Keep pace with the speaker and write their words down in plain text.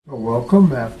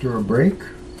Welcome after a break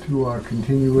to our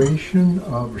continuation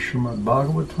of Srimad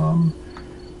Bhagavatam,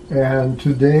 and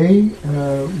today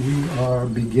we are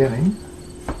beginning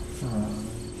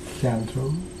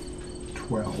Canto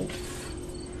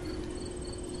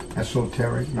 12.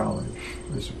 Esoteric knowledge,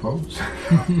 I suppose,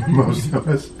 most of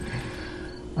us.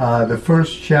 The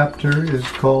first chapter is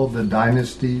called The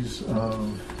Dynasties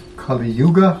of Kali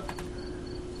Yuga.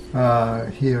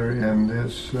 Here in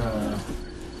this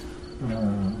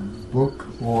book,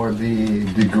 or the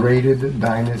degraded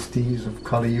dynasties of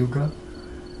Kali Yuga.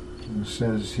 It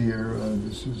says here,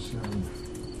 this is,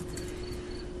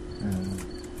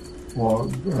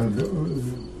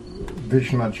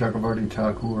 Vishwanath Chakravarti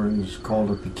Thakur has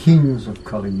called it the kings of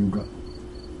Kali Yuga.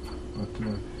 But,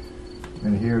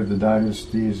 and here the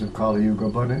dynasties of Kali Yuga,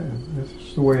 but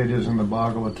it's the way it is in the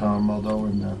Bhagavatam, although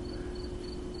in the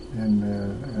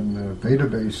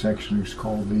Veda-based section it's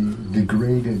called the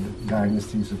degraded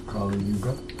dynasties of Kali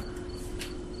Yuga.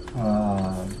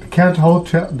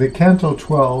 The Canto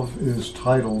 12 is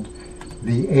titled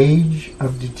The Age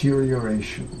of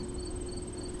Deterioration,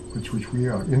 which we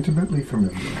are intimately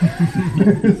familiar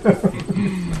with.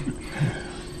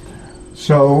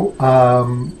 So,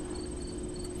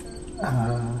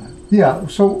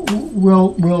 so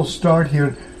we'll start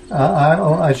here.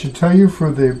 I should tell you for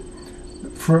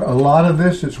a lot of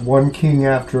this, it's one king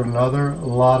after another, a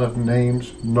lot of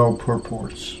names, no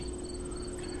purports.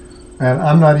 And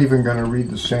I'm not even going to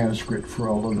read the Sanskrit for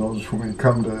all of those when we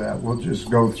come to that. We'll just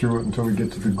go through it until we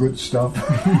get to the good stuff,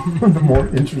 the more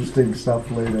interesting stuff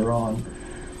later on.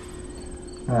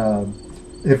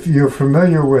 If you're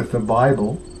familiar with the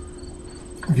Bible,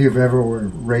 if you've ever were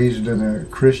raised in a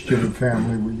Christian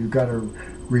family where you got to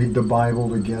read the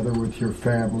Bible together with your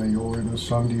family, or in a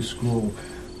Sunday school,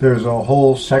 there's a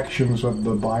whole sections of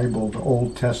the Bible, the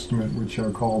Old Testament, which are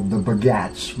called the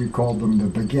begats. We call them the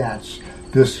begats.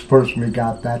 This person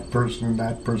begot that person, and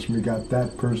that person begot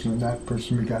that person, and that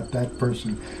person begot that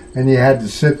person. And you had to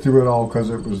sit through it all because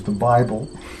it was the Bible.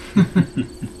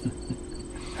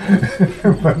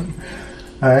 But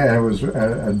it was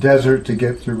a desert to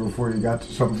get through before you got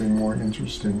to something more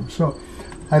interesting. So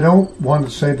I don't want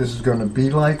to say this is going to be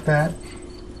like that,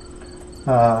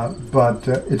 but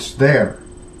it's there.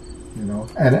 You know,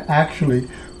 and actually,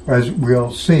 as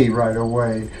we'll see right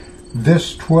away,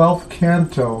 this 12th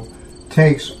canto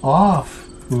takes off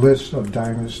list of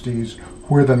dynasties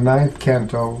where the 9th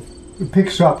canto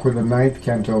picks up where the 9th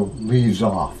canto leaves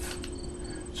off.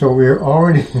 So we're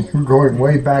already going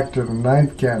way back to the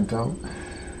 9th canto,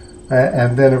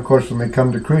 and then of course when they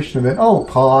come to Krishna, then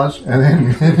pause, and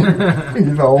then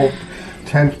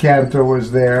 10th canto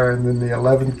was there, and then the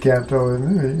 11th canto,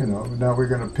 and now we're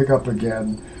going to pick up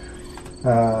again.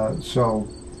 I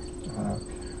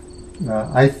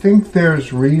think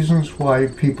there's reasons why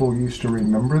people used to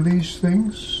remember these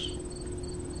things,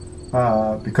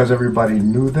 because everybody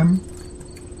knew them,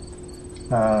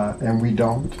 and we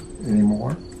don't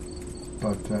anymore.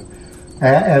 But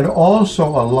and also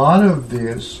a lot of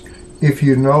this, if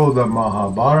you know the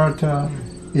Mahabharata,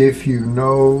 if you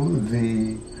know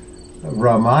the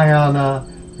Ramayana,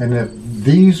 and if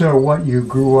these are what you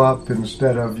grew up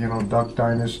instead of, Duck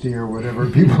Dynasty or whatever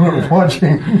people are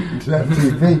watching that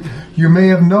TV, you may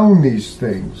have known these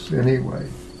things anyway.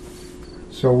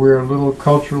 So we're a little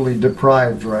culturally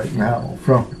deprived right now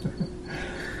from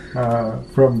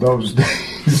those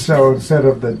days. So instead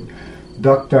of the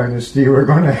Duck Dynasty, we're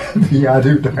going to have the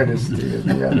Yadu Dynasty and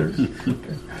the others.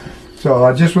 Okay.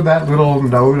 So just with that little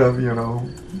note of,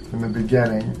 in the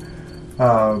beginning,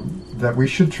 that we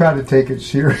should try to take it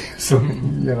seriously,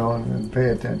 and pay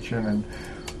attention, and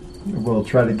we'll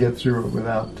try to get through it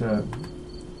without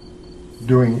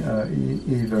doing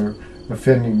either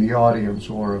offending the audience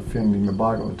or offending the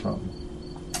Bhagavatam.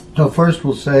 So first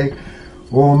we'll say,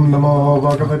 Om Namo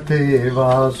Bhagavate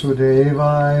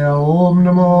Vasudevaya, Om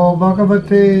Namo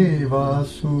Bhagavate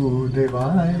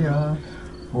Vasudevaya,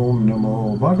 Om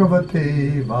Namo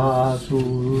Bhagavate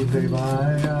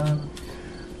Vasudevaya.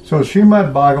 So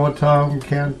Srimad Bhagavatam,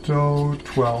 Canto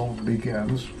 12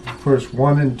 begins. First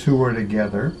 1 and 2 are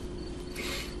together.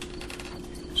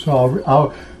 So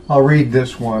I'll read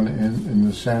this one in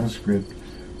the Sanskrit.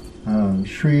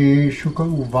 Shri Shuka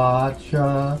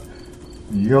Uvacha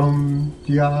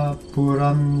Yomtya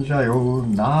Puranjayo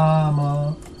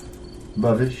Nama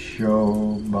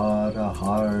Bhavishyo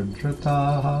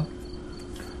Bharahardrataha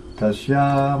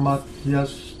Tasya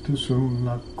Matyastu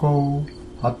Sumnako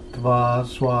Hatva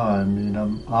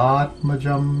Swaminam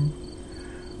Atmajam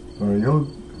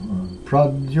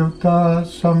Pradyuta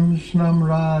Samshnam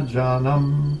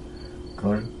Rajanam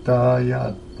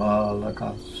Kartayat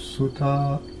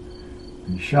Palakasuta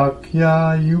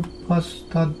Shakya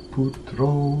yupastad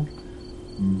putro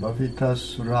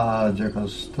bhavitas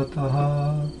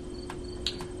rajakastataha.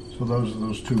 So those are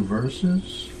those two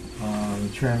verses. The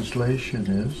translation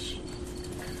is,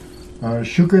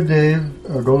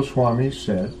 Shukadev Goswami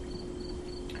said,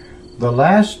 the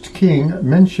last king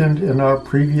mentioned in our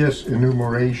previous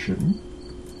enumeration,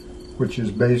 which is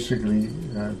basically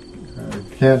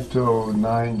Canto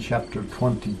 9, Chapter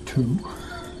 22,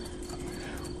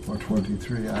 or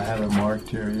 23, I had it marked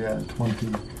here,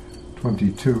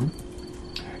 22.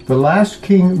 The last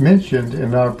king mentioned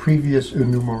in our previous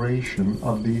enumeration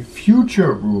of the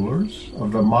future rulers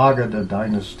of the Magadha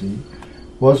dynasty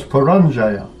was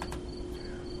Puranjaya,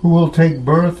 who will take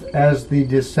birth as the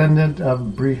descendant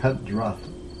of Brihadratha.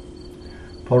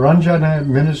 Puranjana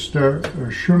minister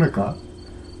Shunaka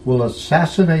will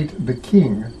assassinate the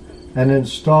king and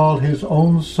install his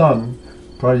own son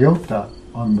Prayota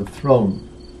on the throne.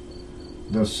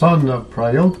 The son of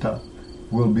Prayota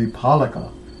will be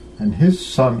Palaka, and his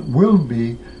son will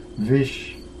be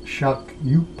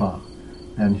Vishakyupa,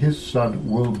 and his son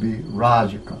will be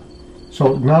Rajaka.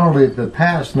 So not only the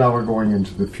past, now we're going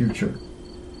into the future.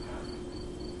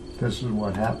 This is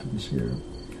what happens here.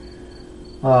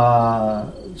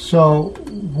 So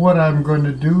what I'm going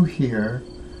to do here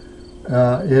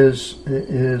is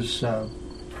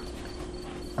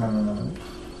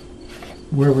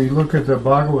where we look at the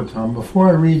Bhagavatam. Before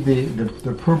I read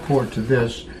the purport to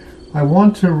this, I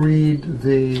want to read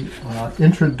the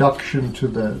introduction to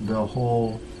the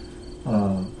whole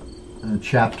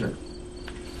chapter.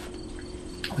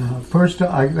 First,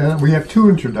 we have two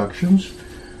introductions.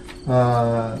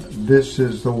 This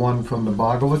is the one from the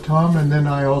Bhagavatam, and then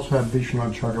I also have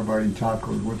Vishnu Chakravarti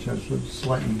Thakur, which has a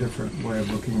slightly different way of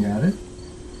looking at it.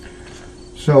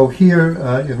 So here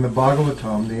in the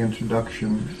Bhagavatam, the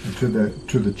introduction to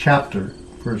the chapter,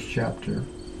 first chapter,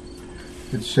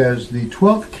 it says, the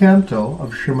 12th Canto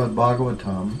of Srimad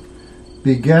Bhagavatam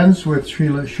begins with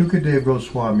Srila Shukadev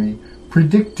Goswami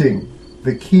predicting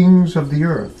the kings of the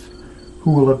earth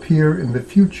who will appear in the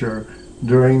future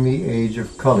during the age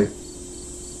of Kali.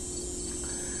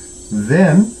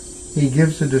 Then he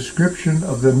gives a description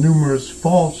of the numerous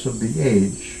faults of the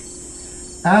age,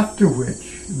 after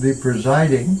which the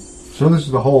presiding, so this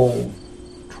is the whole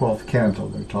 12th canto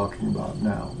they're talking about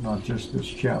now, not just this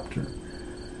chapter.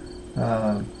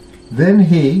 Then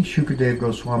he, Shukadev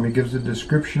Goswami, gives a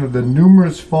description of the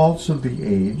numerous faults of the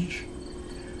age,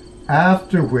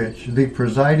 after which the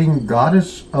presiding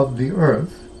goddess of the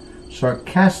earth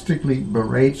sarcastically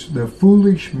berates the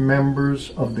foolish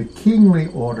members of the kingly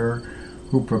order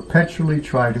who perpetually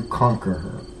try to conquer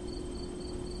her.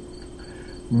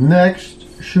 Next,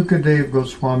 Shukadev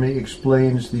Goswami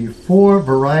explains the 4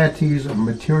 varieties of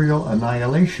material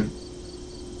annihilation.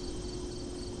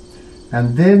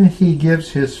 And then he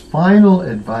gives his final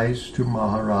advice to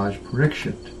Maharaj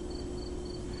Parikshit.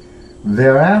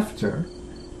 Thereafter,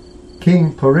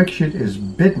 King Parikshit is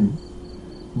bitten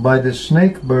by the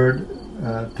snake bird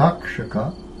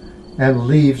Takshaka and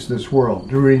leaves this world.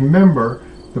 To remember,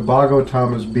 the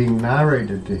Bhagavatam is being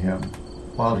narrated to him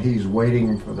while he's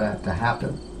waiting for that to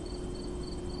happen.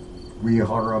 We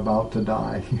are about to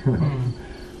die.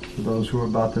 For those who are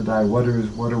about to die, what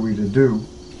are we to do?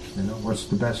 What's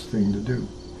the best thing to do?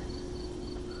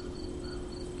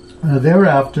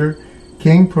 Thereafter,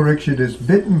 King Parikshit is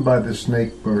bitten by the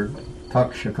snake bird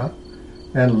Takshaka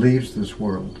and leaves this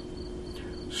world.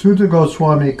 Sutta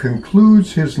Goswami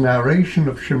concludes his narration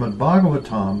of Srimad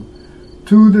Bhagavatam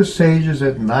to the sages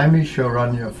at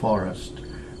Naimisharanya forest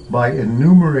by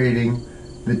enumerating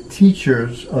the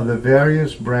teachers of the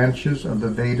various branches of the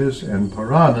Vedas and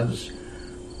Puranas,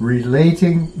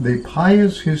 relating the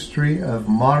pious history of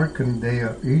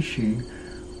Markandeya Rishi,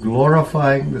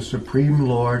 glorifying the Supreme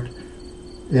Lord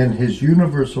in his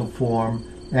universal form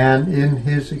and in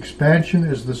his expansion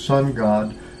as the Sun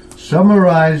God,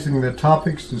 summarizing the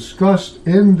topics discussed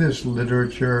in this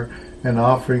literature and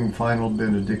offering final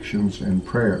benedictions and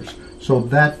prayers. So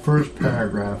that first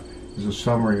paragraph is a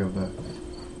summary of the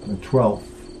 12th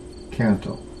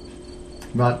canto.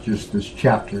 Not just this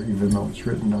chapter, even though it's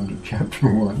written under chapter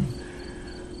 1.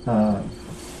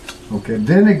 Okay,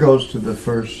 then it goes to the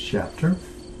first chapter.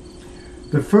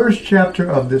 The first chapter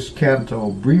of this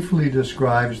canto briefly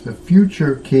describes the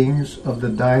future kings of the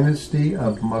dynasty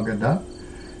of Magadha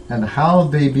and how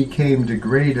they became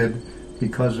degraded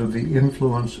because of the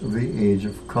influence of the age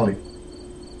of Kali.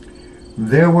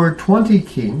 There were 20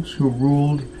 kings who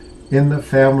ruled in the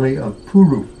family of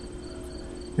Puru,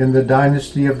 in the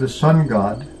dynasty of the sun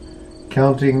god,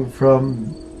 counting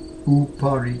from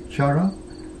Uparichara,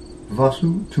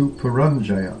 Vasu to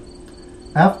Puranjaya,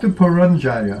 After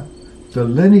Puranjaya, the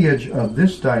lineage of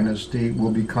this dynasty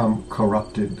will become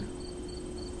corrupted.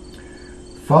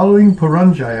 Following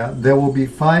Puranjaya, there will be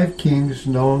 5 kings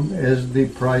known as the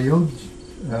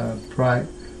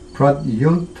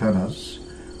Pradyutanas,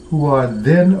 who are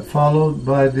then followed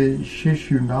by the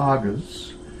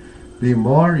Shishunagas, the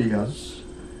Mauryas,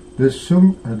 the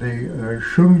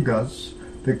Shungas,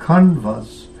 the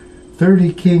Kanvas,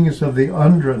 30 kings of the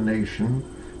Andhra nation,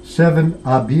 7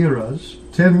 Abhiras,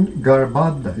 10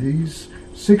 Garbhadhis,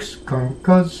 6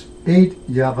 Kankas, 8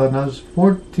 Yavanas,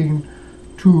 14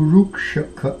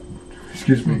 Turukshkas,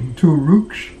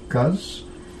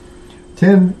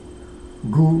 10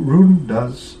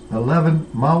 Gurundas, 11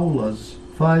 Maulas,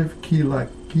 5 Kila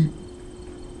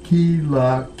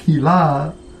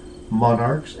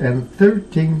monarchs, and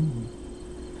 13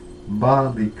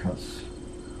 Balikas.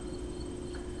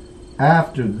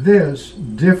 After this,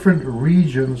 different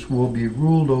regions will be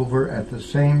ruled over at the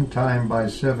same time by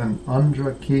 7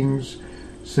 Andhra kings,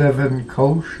 7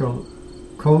 Koshalas,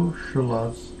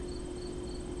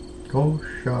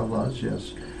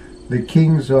 yes, the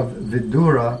kings of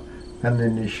Vidura and the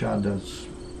Nishadas.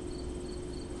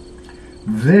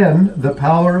 Then the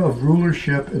power of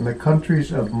rulership in the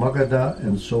countries of Magadha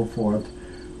and so forth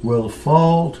will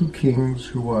fall to kings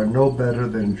who are no better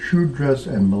than Shudras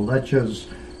and Malechas,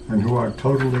 and who are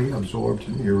totally absorbed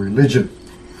in irreligion.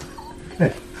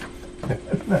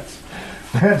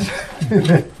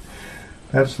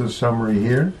 That's the summary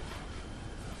here.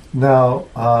 Now,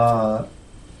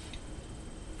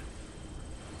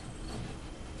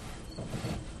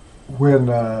 when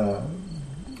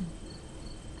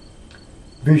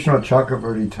Vishnu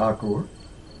Chakravarti Thakur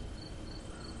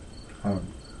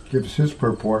gives his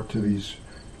purport to these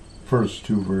first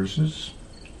 2 verses,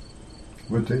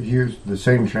 with here's the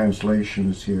same translation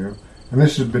is here, and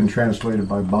this has been translated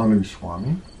by Bhanu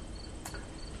Swami.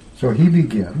 So he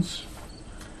begins,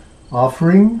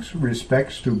 offerings,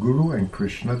 respects to Guru and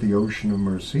Krishna, the ocean of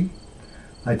mercy.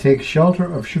 I take shelter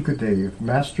of Shukadev,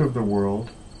 master of the world,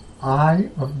 eye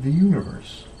of the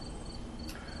universe.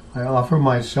 I offer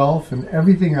myself and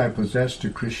everything I possess to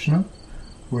Krishna,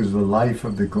 who is the life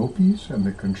of the gopis and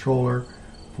the controller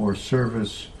for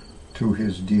service to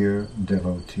his dear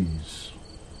devotees.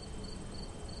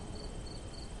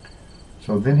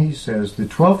 So then he says, the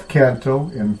 12th canto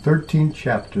in 13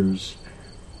 chapters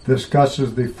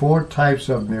discusses the 4 types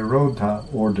of nirodha,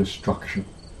 or destruction.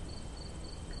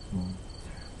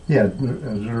 Yeah,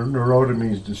 nirodha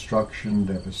means destruction,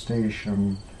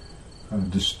 devastation,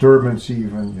 disturbance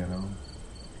even,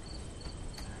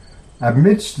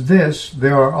 Amidst this,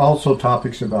 there are also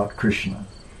topics about Krishna.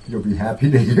 You'll be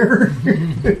happy to hear.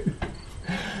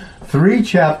 3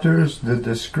 chapters that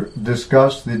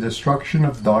discuss the destruction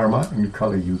of Dharma in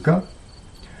Kali Yuga.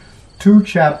 2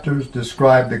 chapters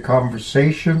describe the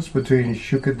conversations between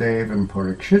Shukadev and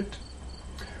Parikshit.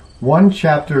 1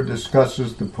 chapter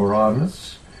discusses the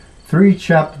Puranas. 3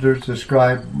 chapters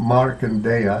describe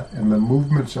Markandeya and the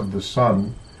movements of the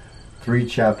sun. 3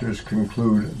 chapters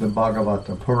conclude the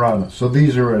Bhagavata Purana. So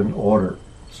these are in order.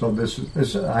 So this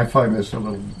is I find this a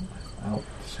little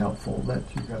helpful that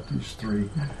you got these 3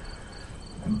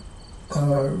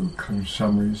 kind of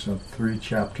summaries of 3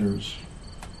 chapters.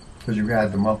 As you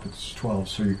add them up, it's 12,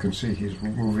 so you can see he's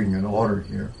moving in order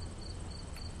here.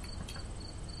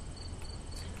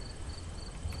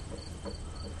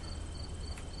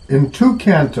 In 2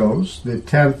 cantos, the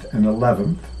 10th and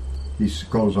 11th, he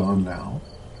goes on now.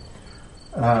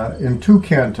 In 2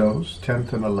 cantos,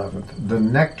 10th and 11th, the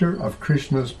nectar of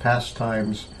Krishna's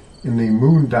pastimes in the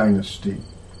Moon Dynasty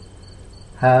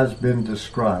has been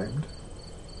described.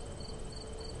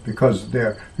 Because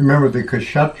remember, the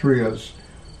Kshatriyas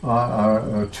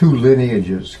are 2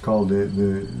 lineages called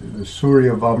the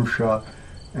Surya Vamsha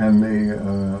and the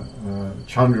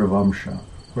Chandra Vamsha,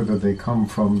 whether they come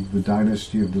from the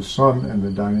dynasty of the sun and the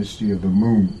dynasty of the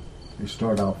moon. They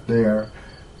start out there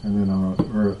and then on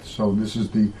earth. So this is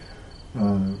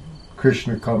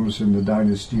Krishna comes in the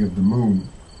dynasty of the moon,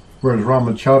 whereas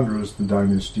Ramachandra is the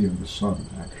dynasty of the sun,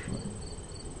 actually.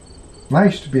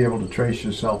 Nice to be able to trace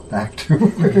yourself back to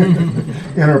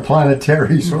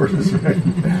interplanetary sources.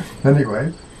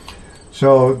 Anyway,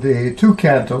 so the 2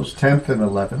 cantos, 10th and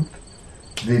 11th,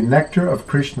 the nectar of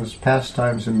Krishna's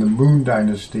pastimes in the Moon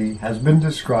Dynasty has been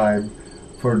described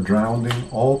for drowning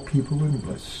all people in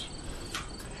bliss.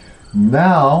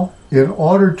 Now, in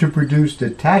order to produce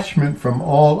detachment from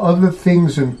all other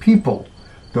things and people,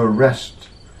 the rest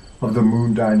of the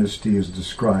Moon Dynasty is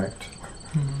described.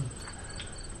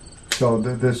 So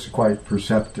this is quite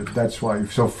perceptive. That's why.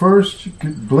 So first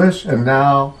bliss, and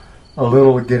now a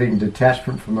little getting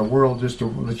detachment from the world, just to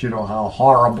let you know how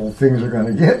horrible things are going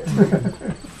to get.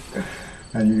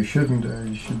 And you shouldn't,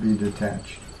 you should be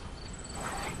detached.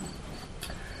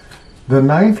 The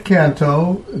 9th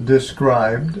canto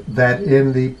described that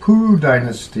in the Puru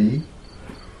dynasty,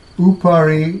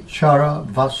 Upari Chara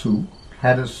Vasu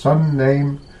had a son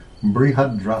named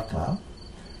Brihadratha.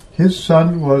 His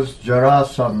son was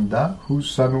Jarasandha, whose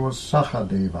son was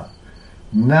Sahadeva.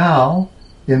 Now,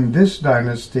 in this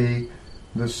dynasty,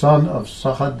 the son of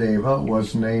Sahadeva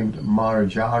was named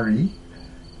Marjari,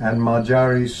 and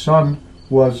Marjari's son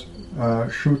was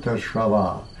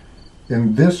Shrutashrava.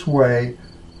 In this way,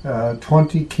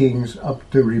 20 kings up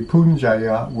to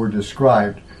Ripunjaya were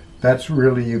described. That's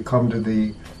really, you come to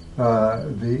the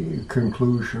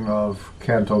conclusion of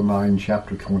Canto 9,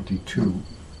 Chapter 22.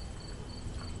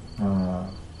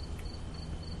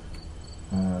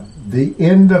 The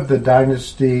end of the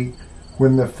dynasty,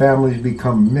 when the families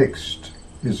become mixed,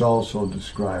 is also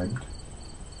described.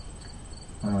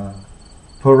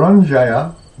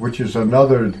 Puranjaya, which is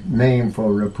another name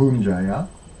for Ripunjaya,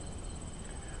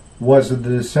 was the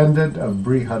descendant of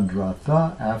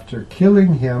Brihadratha. After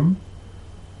killing him,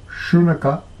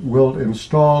 Shunaka will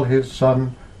install his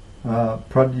son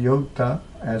Pradyota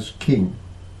as king.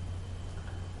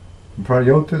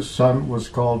 Pradyota's son was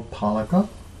called Palaka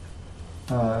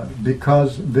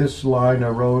because this line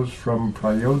arose from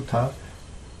Pradyota.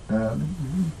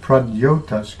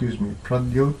 Pradyota,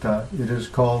 it is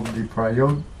called the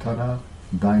Pradyotana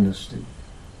dynasty.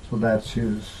 So that's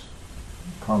his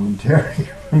commentary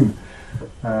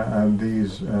on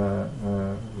these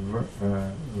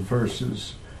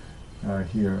verses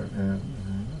here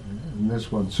in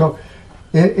this one. So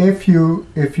if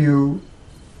you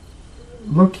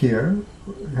look here,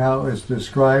 how it's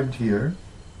described here,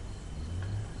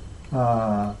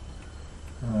 the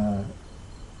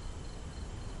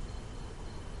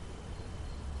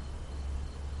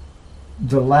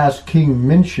last king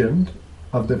mentioned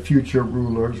of the future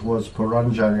rulers was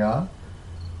Puranjaya,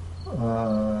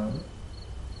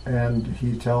 and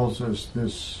he tells us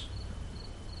this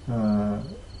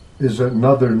is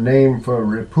another name for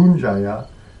Ripunjaya.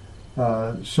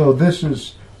 So this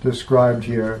is described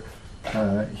here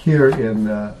in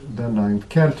the 9th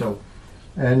canto.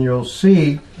 And you'll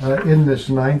see in this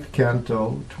 9th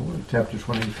canto, chapter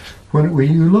 20, when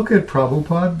you look at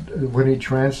Prabhupada, when he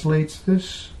translates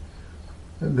this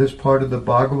part of the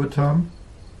Bhagavatam,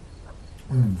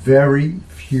 very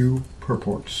few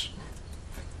purports.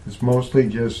 It's mostly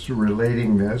just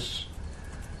relating this.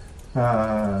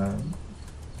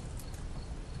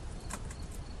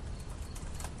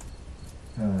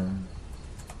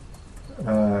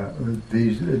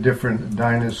 These different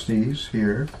dynasties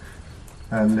here,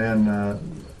 and then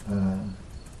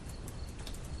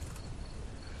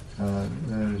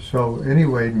so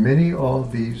anyway, many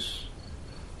of these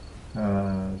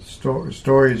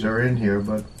stories are in here,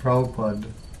 but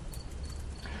Prabhupada.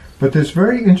 But this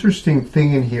very interesting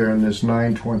thing in here in this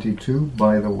 922,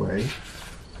 by the way,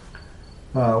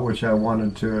 which I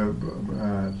wanted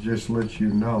to just let you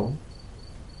know.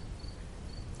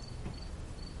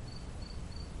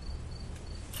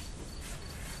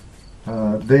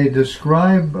 They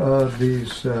describe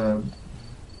these, I'm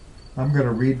going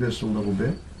to read this a little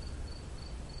bit.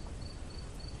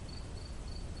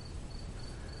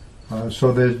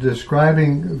 So they're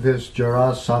describing this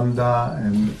Jarasandha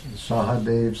and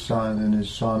Sahadev's son and his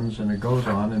sons, and it goes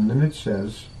on, and then it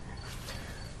says,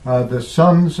 the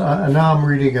sons, now I'm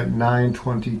reading at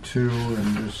 9:22,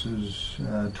 and this is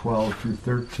 12 through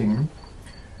 13.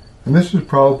 And this is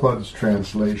Prabhupada's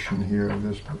translation here of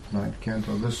this 9th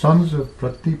canto. The sons of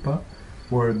Pratipa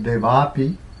were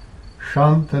Devapi,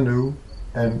 Shantanu,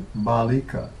 and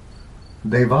Balika.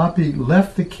 Devapi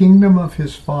left the kingdom of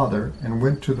his father and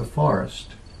went to the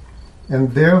forest,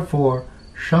 and therefore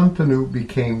Shantanu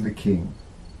became the king.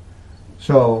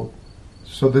 So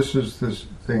this is this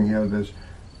thing here.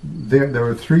 There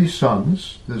were three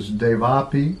sons. There's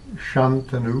Devapi,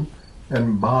 Shantanu,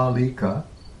 and Balika.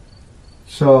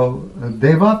 So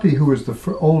Devapi, who was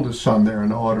the oldest son there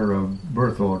in order of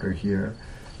birth order here,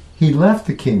 he left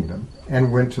the kingdom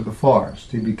and went to the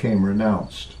forest. He became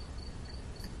renounced.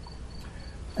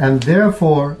 And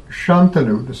therefore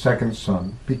Shantanu, the second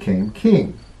son, became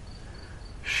king.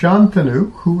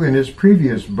 Shantanu, who in his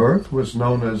previous birth was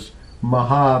known as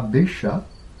Mahabhisha,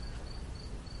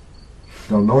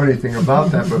 don't know anything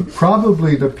about that, but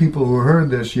probably the people who heard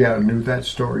this, knew that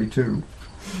story too.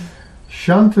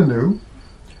 Shantanu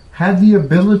had the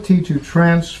ability to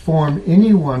transform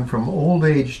anyone from old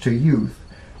age to youth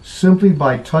simply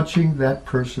by touching that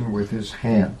person with his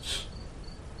hands.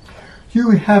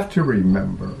 You have to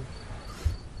remember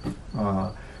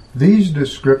These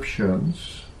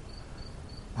descriptions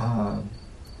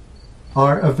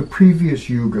are of the previous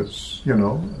yugas.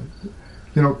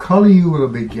 Kali Yuga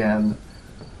began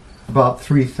about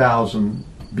 3000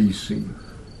 BC,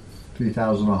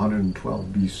 3112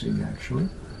 BC actually,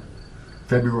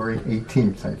 February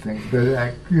 18th, I think.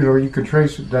 But, you can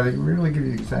trace it. That really give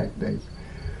you the exact date.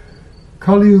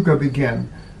 Kali Yuga began.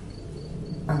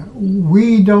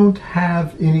 We don't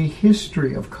have any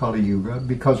history of Kali Yuga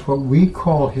because what we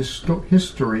call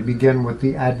history began with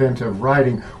the advent of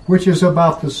writing, which is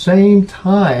about the same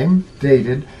time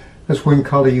dated as when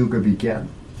Kali Yuga began.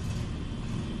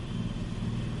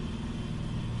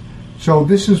 So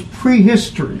this is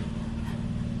prehistory.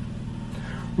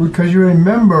 Because you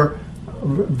remember,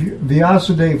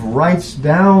 Vyasadeva writes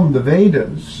down the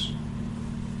Vedas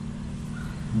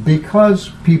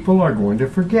because people are going to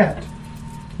forget.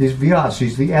 He's Vyas,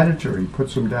 he's the editor. He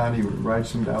puts them down, he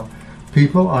writes them down.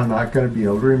 People are not going to be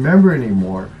able to remember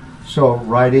anymore. So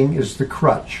writing is the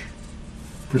crutch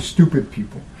for stupid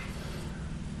people.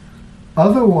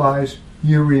 Otherwise,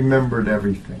 you remembered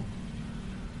everything.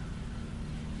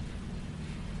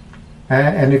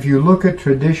 And if you look at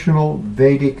traditional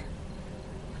Vedic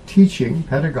teaching,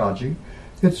 pedagogy,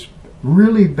 it's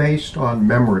really based on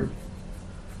memory.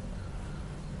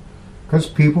 Because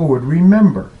people would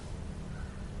remember.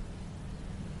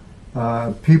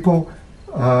 If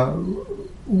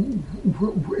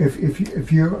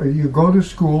you go to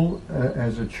school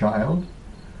as a child,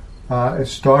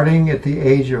 starting at the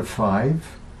age of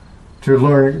 5, to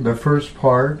learn the first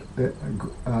part,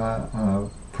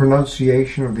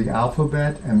 pronunciation of the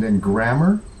alphabet, and then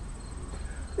grammar,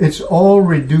 it's all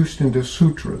reduced into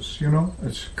sutras.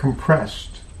 It's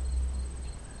compressed.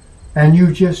 And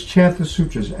you just chant the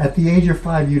sutras. At the age of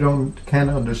 5, you can't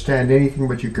understand anything,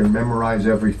 but you can memorize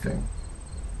everything.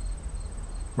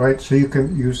 Right? So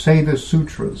you say the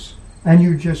sutras, and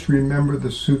you just remember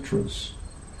the sutras.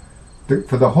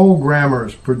 For the whole grammar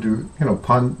is produced,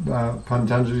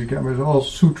 Patanjali's grammar is all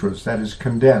sutras, that is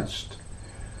condensed.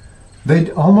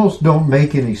 They almost don't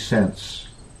make any sense,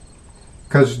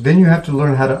 because then you have to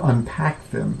learn how to unpack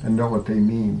them and know what they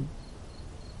mean.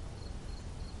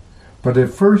 But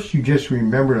at first you just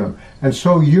remember them. And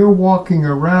so you're walking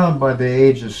around by the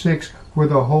age of 6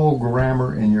 with a whole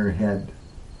grammar in your head.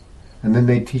 And then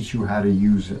they teach you how to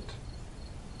use it.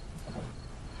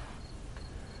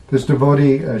 This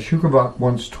devotee, Shukavak,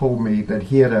 once told me that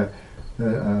he had a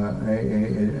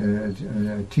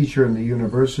teacher in the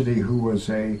university who was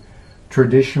a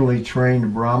traditionally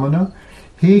trained Brahmana.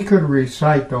 He could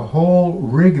recite the whole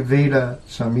Rig Veda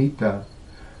Samhita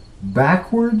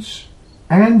backwards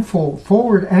and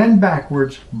forward and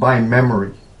backwards by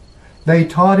memory. They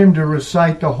taught him to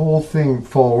recite the whole thing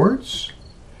forwards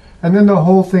and then the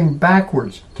whole thing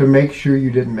backwards to make sure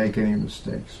you didn't make any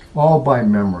mistakes. All by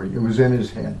memory. It was in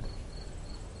his head.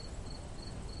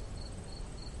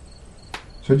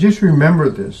 So just remember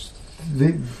this.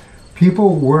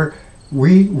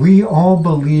 We all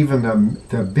believe in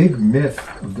the big myth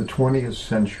of the 20th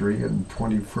century and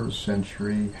 21st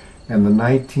century and the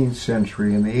 19th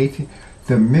century and the 18th.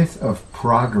 The myth of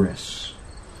progress.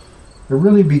 It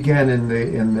really began in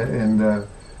the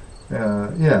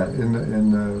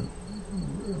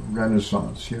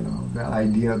Renaissance. The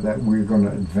idea that we're going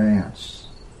to advance,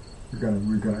 we're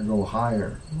going to go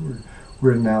higher.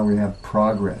 Now we have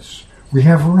progress. We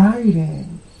have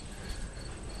writing.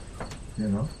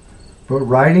 But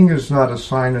writing is not a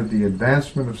sign of the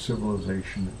advancement of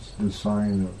civilization. It's the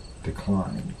sign of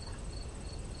decline.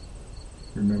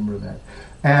 Remember that.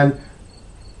 And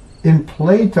in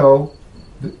Plato,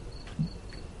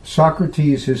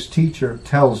 Socrates, his teacher,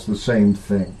 tells the same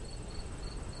thing.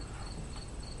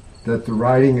 That the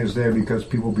writing is there because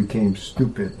people became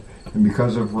stupid. And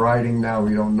because of writing now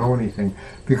we don't know anything.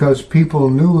 Because people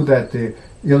knew that the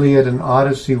Iliad and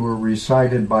Odyssey were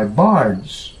recited by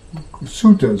bards.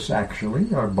 Sutas,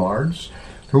 actually, are bards,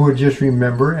 who would just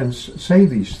remember and say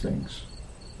these things.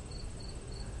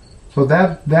 So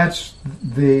that's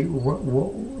the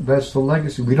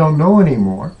legacy. We don't know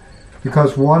anymore,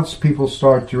 because once people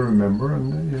start to remember,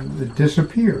 and it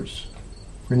disappears,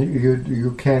 and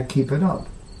you can't keep it up.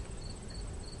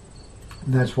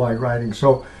 And that's why writing.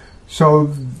 So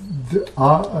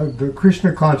the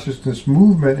Krishna consciousness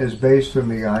movement is based on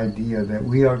the idea that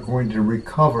we are going to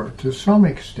recover, to some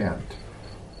extent,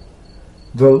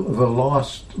 the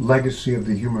lost legacy of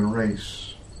the human race.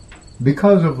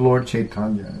 Because of Lord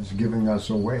Chaitanya is giving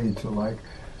us a way to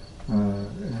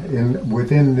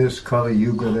within this Kali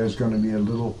Yuga, there's going to be a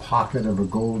little pocket of a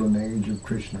golden age of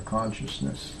Krishna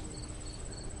consciousness.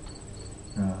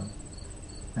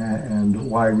 And and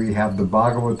why we have the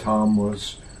Bhagavatam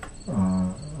was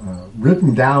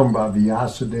written down by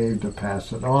Vyasadeva to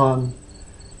pass it on,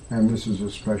 and this is a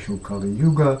special Kali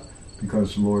Yuga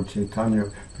because Lord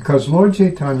Chaitanya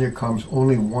comes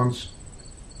only once.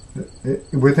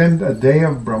 Within a day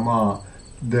of Brahma,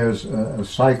 there's a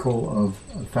cycle of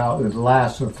it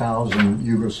lasts 1,000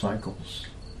 Yuga cycles.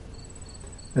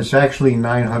 It's actually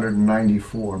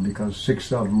 994 because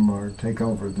 6 of them are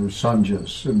takeover. There's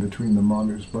Sanjas in between the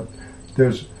Manus, but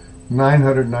there's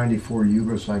 994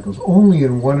 Yuga cycles. Only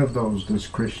in one of those does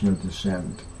Krishna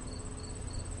descend.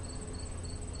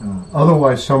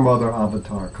 Otherwise, some other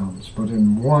avatar comes. But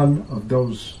in one of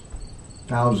those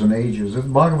 1,000 ages, the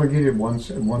Bhagavad Gita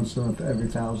once every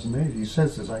 1,000 ages, he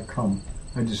says this, I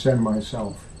descend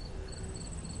myself.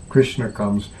 Krishna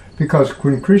comes. Because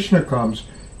when Krishna comes,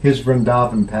 his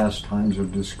Vrindavan pastimes are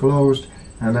disclosed,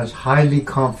 and that's highly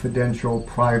confidential,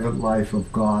 private life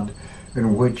of God,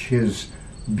 in which his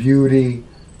beauty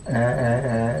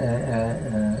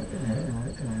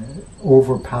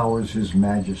overpowers his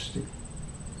majesty.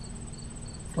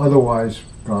 Otherwise,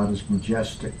 God is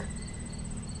majestic.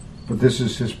 But this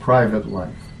is his private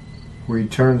life, where he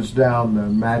turns down the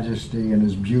majesty and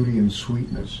his beauty and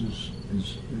sweetness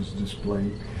is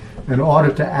displayed. In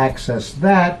order to access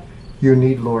that, you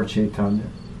need Lord Chaitanya.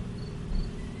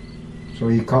 So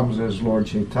he comes as Lord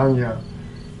Chaitanya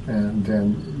and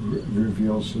then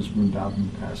reveals his Vrindavan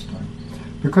pastime.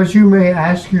 Because you may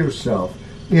ask yourself,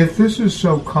 if this is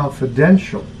so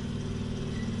confidential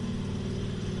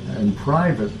and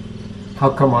private, how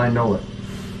come I know it?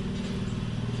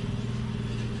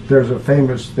 There's a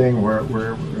famous thing where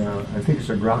I think it's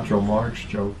a Groucho Marx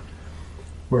joke,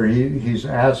 where he's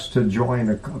asked to join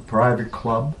a private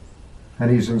club, and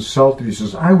he's insulted. He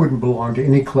says, I wouldn't belong to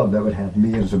any club that would have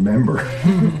me as a member.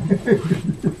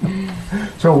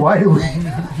 So why do we...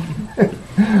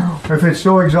 if it's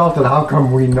so exalted, how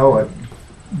come we know it?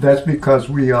 That's because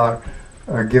we are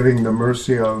giving the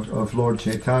mercy of Lord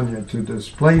Chaitanya to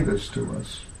display this to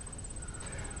us.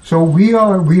 So we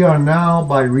are now,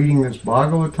 by reading this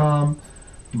Bhagavatam,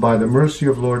 by the mercy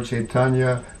of Lord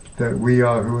Chaitanya, that we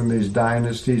are who in these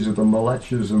dynasties of the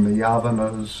Malechas and the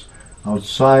Yavanas,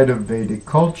 outside of Vedic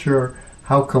culture.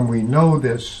 How come we know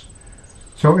this?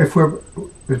 So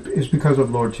it's because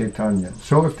of Lord Chaitanya.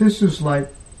 So if this is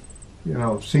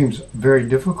seems very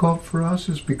difficult for us,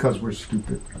 it's because we're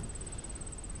stupid.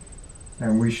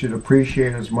 And we should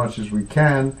appreciate as much as we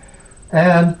can.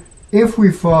 And if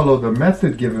we follow the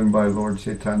method given by Lord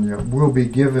Chaitanya, we'll be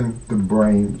given the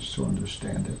brains to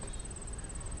understand it.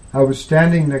 I was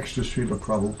standing next to Srila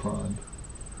Prabhupada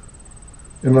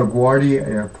in LaGuardia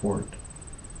Airport,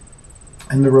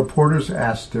 and the reporters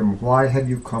asked him, why had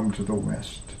you come to the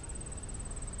West?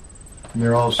 And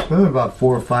they're all spent, about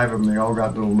 4 or 5 of them, they all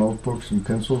got little notebooks and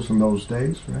pencils in those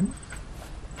days, right?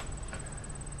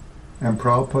 And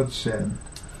Prabhupada said,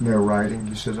 they're writing,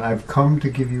 he says, I've come to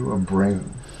give you a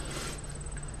brain.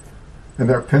 And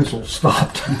their pencils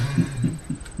stopped.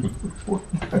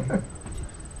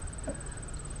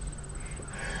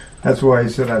 That's why he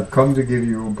said, I've come to give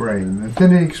you a brain. And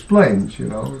then he explains,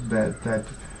 that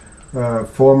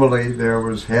formerly there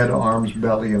was head, arms,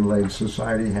 belly, and leg.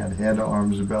 Society had head,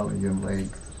 arms, belly, and leg.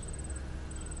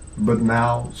 But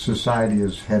now society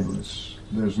is headless.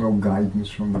 There's no guidance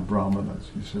from the Brahmanas.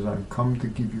 He says, I've come to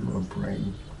give you a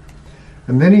brain.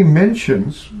 And then he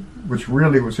mentions, which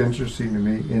really was interesting to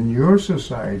me, in your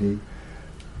society,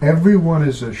 everyone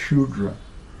is a Shudra,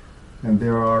 and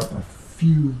there are a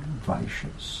few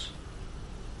Vaishyas.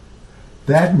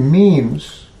 That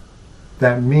means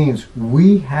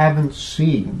we haven't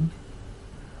seen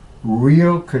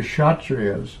real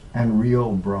Kshatriyas and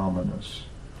real Brahmanas.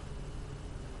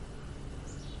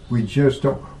 We just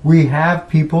don't. We have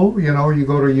people, you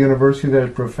go to a university,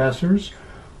 there's professors.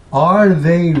 Are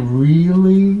they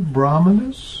really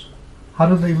Brahmanas? How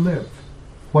do they live?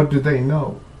 What do they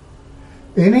know?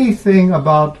 Anything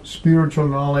about spiritual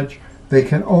knowledge, they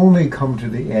can only come to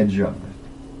the edge of it.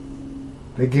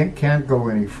 They can't go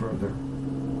any further.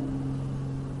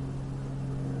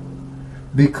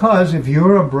 Because if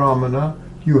you're a Brahmana,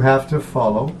 you have to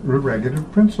follow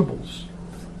regulative principles.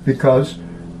 Because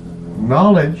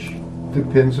knowledge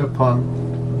depends upon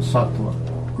sattva,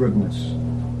 goodness.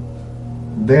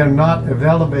 They are not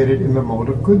elevated in the mode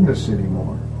of goodness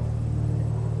anymore.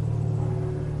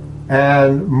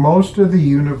 And most of the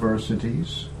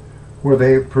universities where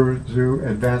they pursue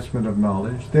advancement of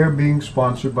knowledge, they're being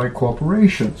sponsored by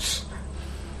corporations.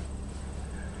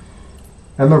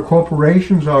 And the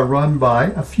corporations are run by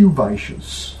a few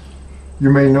Vaishyas. You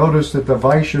may notice that the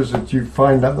Vaishyas that you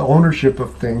find out the ownership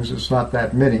of things is not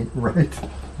that many, right?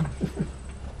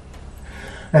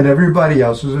 and everybody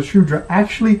else is a Shudra.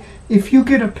 Actually, if you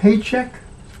get a paycheck,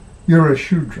 you're a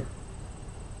Shudra.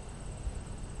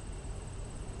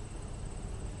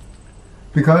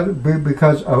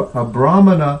 Because a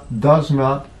Brahmana does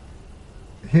not,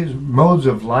 his modes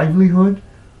of livelihood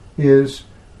is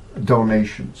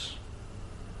donations.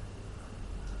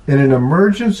 In an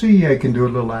emergency, yeah, you can do a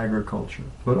little agriculture.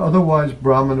 But otherwise,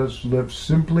 Brahmanas live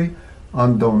simply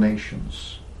on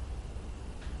donations.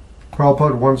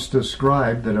 Prabhupada once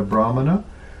described that a Brahmana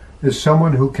is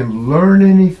someone who can learn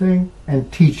anything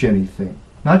and teach anything.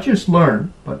 Not just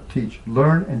learn, but teach.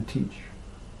 Learn and teach.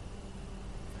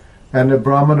 And the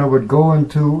Brahmana would go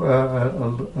into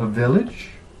a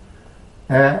village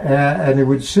and he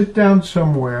would sit down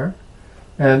somewhere,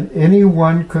 and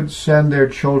anyone could send their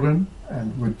children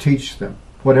and would teach them.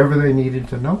 Whatever they needed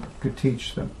to know, could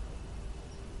teach them.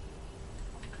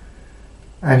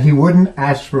 And he wouldn't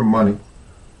ask for money.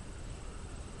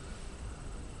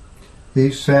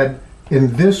 He said,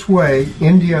 in this way,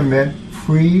 India meant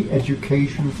free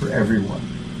education for everyone.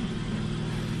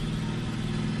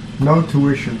 No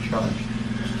tuition charge.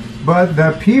 But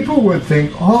the people would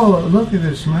think, oh, look at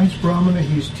this nice Brahmana,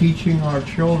 he's teaching our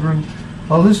children.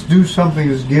 Well, let's do something.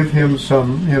 Let's give him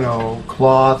some,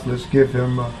 cloth. Let's give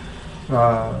him a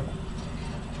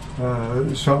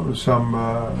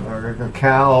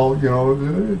cow.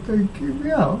 You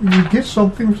get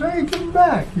something. Say, give him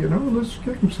back. Let's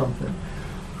give him something.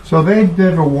 So they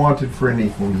never wanted for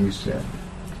anything, he said.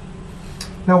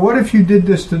 Now, what if you did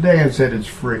this today and said it's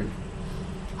free?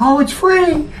 Oh, it's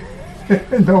free.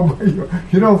 No,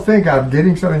 you don't think I'm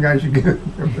getting something I should get.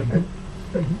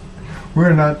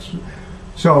 We're not.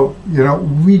 So,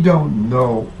 we don't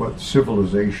know what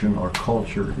civilization or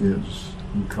culture is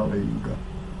in Kali Yuga.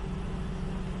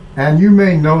 And you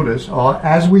may notice,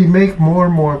 as we make more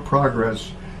and more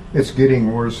progress, it's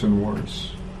getting worse and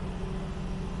worse.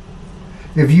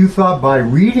 If you thought by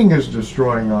reading is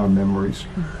destroying our memories,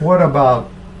 what about,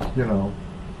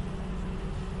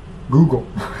 Google?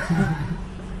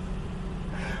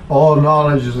 All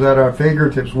knowledge is at our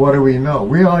fingertips. What do we know?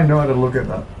 We only know how to look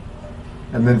it up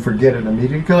and then forget it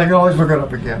immediately, because I can always look it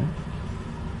up again.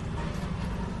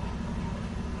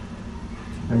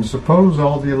 And suppose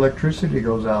all the electricity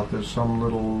goes out, there's some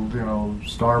little,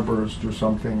 starburst or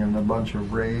something, and a bunch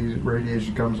of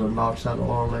radiation comes and knocks out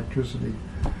all electricity.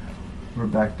 We're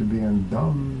back to being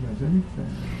dumb as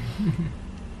anything.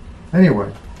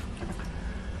 Anyway,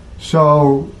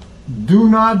 so do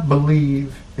not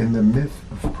believe in the myth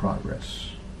of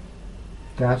progress.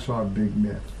 That's our big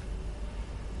myth.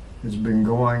 It's been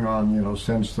going on,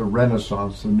 since the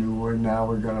Renaissance, the new word. Now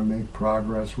we're going to make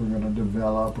progress, we're going to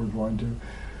develop, we're going to,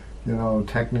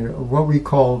 what we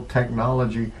call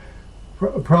technology.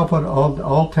 Prabhupada,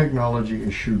 all technology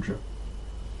is Shudra.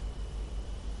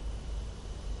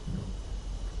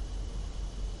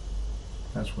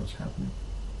 That's what's happening.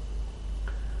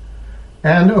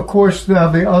 And of course, the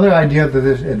other idea that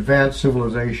this advanced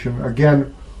civilization,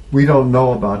 again, we don't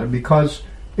know about it because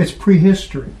it's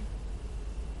prehistory.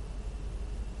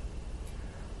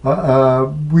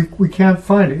 We can't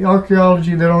find it.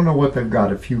 Archaeology, they don't know what they've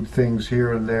got. A few things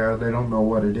here and there, they don't know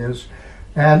what it is.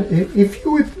 And if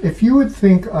you would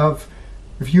think of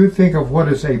what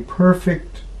is a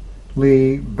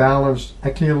perfectly balanced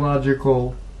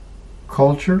ecological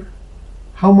culture,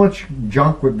 how much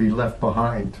junk would be left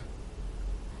behind?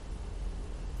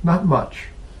 Not much.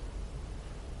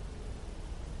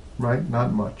 Right?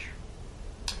 Not much.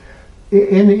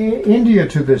 In India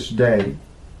to this day,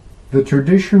 the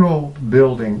traditional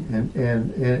building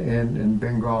in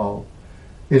Bengal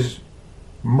is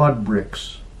mud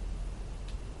bricks.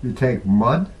 You take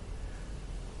mud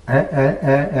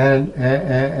and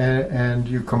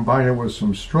you combine it with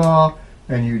some straw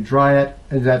and you dry it,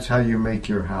 and that's how you make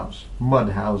your house.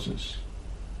 Mud houses.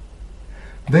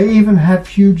 They even have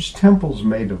huge temples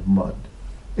made of mud.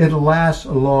 It lasts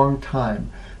a long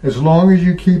time. As long as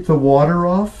you keep the water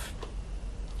off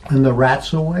and the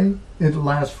rats away, it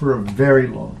lasts for a very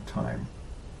long time.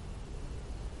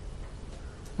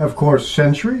 Of course,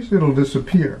 centuries, it'll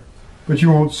disappear, but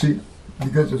you won't see it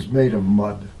because it's made of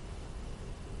mud.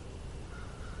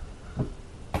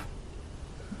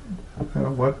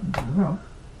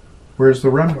 Where's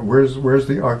the remnant? Where's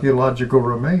the archaeological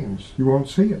remains? You won't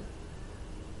see it.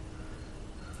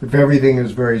 If everything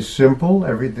is very simple,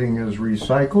 everything is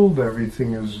recycled,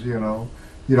 everything is, you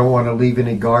don't want to leave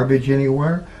any garbage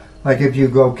anywhere. Like if you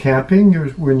go camping,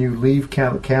 when you leave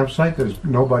campsite,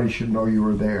 nobody should know you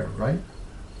were there, right?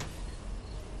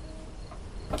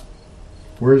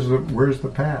 Where's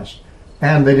the past?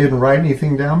 And they didn't write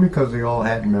anything down because they all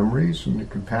had memories and they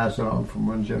could pass it on from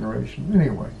one generation.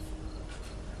 Anyway.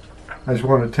 I just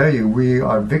want to tell you, we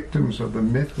are victims of the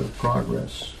myth of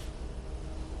progress.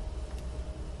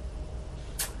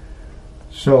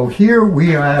 So here we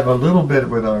have a little bit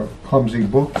with our clumsy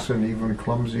books and even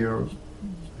clumsier,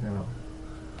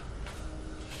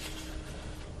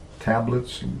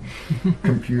 tablets and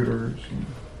computers and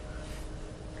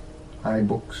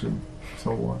iBooks and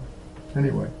so on.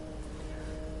 Anyway,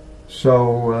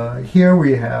 so here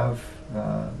we have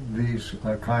these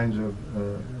kinds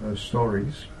of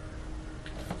stories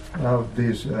of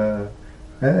these,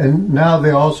 and now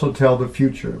they also tell the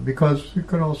future, because you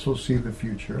can also see the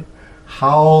future.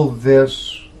 How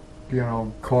this,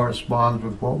 corresponds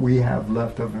with what we have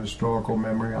left of historical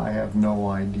memory, I have no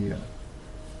idea.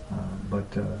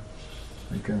 But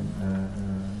I can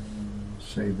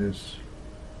say this.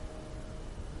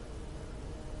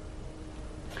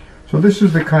 So this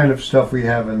is the kind of stuff we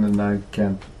have in the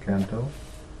 9th canto.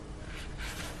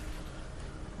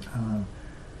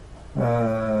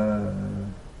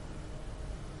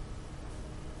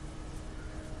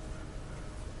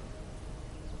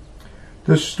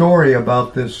 This story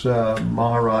about this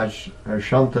Maharaj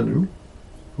Shantanu,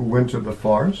 who went to the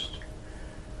forest,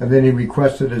 and then he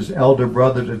requested his elder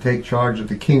brother to take charge of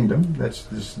the kingdom. That's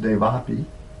this Devapi.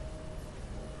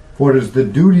 For it is the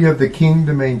duty of the king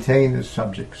to maintain his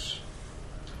subjects.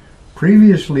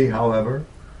 Previously, however,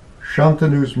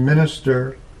 Shantanu's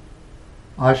minister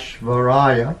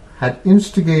Ashvaraya had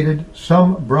instigated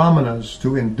some brahmanas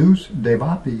to induce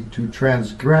Devapi to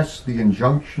transgress the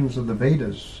injunctions of the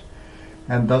Vedas,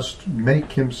 and thus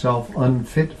make himself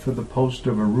unfit for the post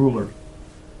of a ruler.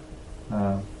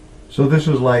 So this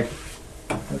is like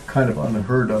a kind of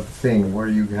unheard of thing, where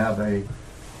you have a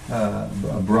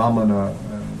Brahmana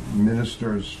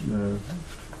ministers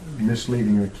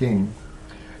misleading a king.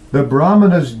 The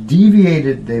Brahmanas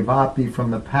deviated Devapi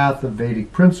from the path of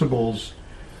Vedic principles,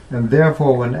 and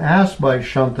therefore when asked by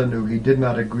Shantanu, he did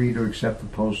not agree to accept the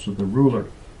post of the ruler.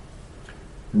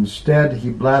 Instead, he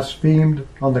blasphemed,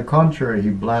 on the contrary, he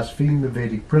blasphemed the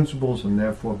Vedic principles and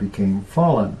therefore became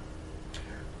fallen.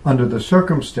 Under the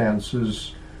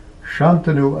circumstances,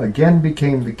 Shantanu again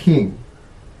became the king,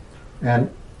 and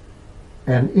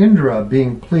Indra,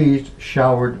 being pleased,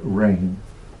 showered rain.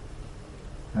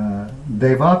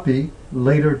 Devapi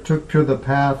later took to the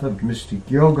path of mystic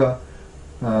yoga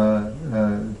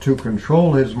to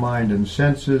control his mind and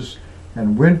senses,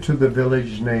 and went to the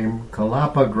village named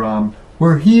Kalapagram,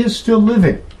 where he is still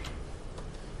living.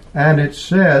 And it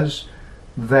says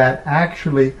that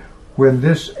actually when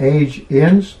this age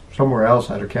ends, somewhere else,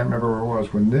 I can't remember where it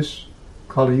was, when this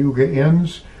Kali Yuga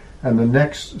ends and the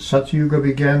next Satyuga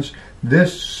begins,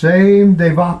 this same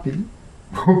Devapi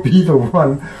will be the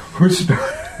one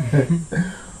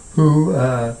who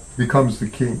becomes the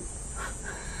king.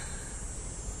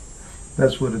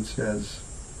 That's what it says.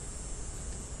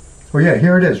 Oh yeah,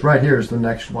 here it is. Right here is the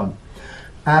next one.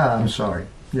 I'm sorry.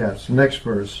 Yes, next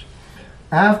verse.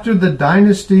 After the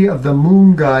dynasty of the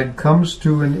moon god comes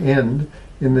to an end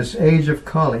in this age of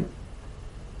Kali,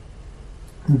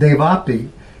 Devapi,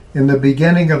 in the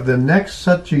beginning of the next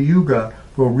Satya Yuga,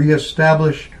 will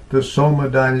reestablish the Soma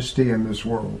dynasty in this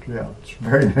world. Yeah, it's the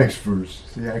very next verse.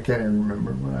 See, I can't even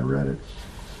remember when I read it.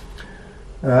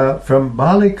 From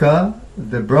Balika,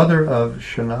 the brother of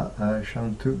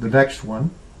Shantanu, the next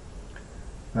one,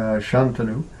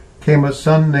 Shantanu, came a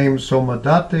son named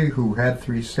Somadatte, who had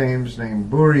three names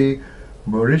named Buri,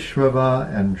 Burishvava,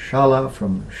 and Shala.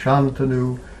 From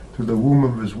Shantanu, to the womb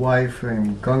of his wife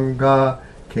named Ganga,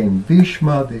 came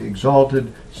Bhishma, the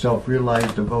exalted,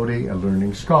 self-realized devotee, a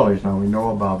learning scholar. Now we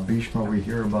know about Bhishma, we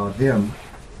hear about him.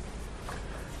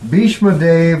 Bhishma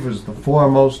Dev was the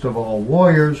foremost of all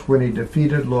warriors. When he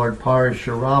defeated Lord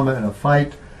Parashurama in a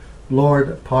fight,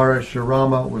 Lord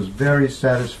Parashurama was very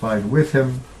satisfied with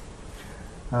him.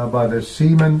 By the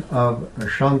semen of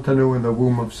Shantanu in the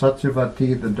womb of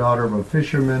Satyavati, the daughter of a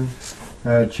fisherman,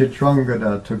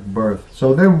 Chitrangada took birth.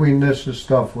 So then this is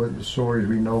stuff with the stories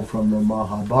we know from the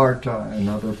Mahabharata and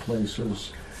other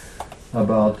places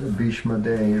about Bhishma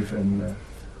Dev and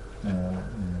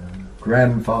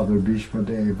grandfather Bhishma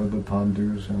Dev of the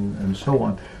Pandus and so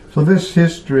on. So this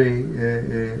history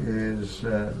is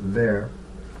there.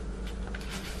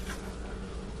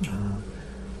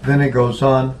 Then it goes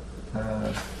on.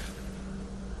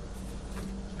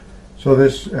 So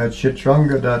this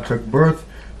Chitrangada took birth.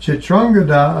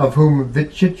 Chitrangada, of whom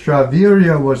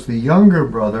Vichitravirya was the younger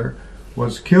brother,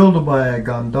 was killed by a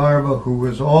Gandharva who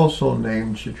was also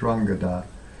named Chitrangada.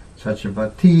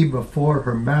 Satyavati, before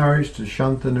her marriage to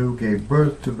Shantanu, gave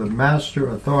birth to the master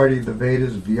authority of the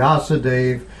Vedas,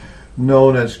 Vyasadeva,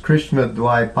 known as Krishna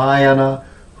Dvaipayana,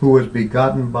 who was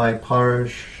begotten by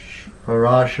Parashurama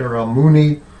Parashara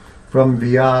Muni. From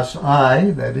Vyas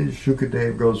I, that is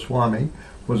Shukadev Goswami,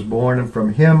 was born, and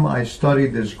from him I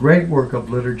studied this great work of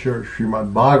literature,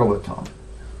 Srimad Bhagavatam.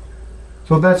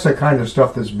 So that's the kind of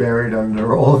stuff that's buried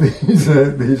under all these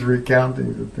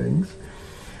recountings of things.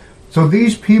 So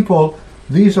these people,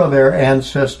 these are their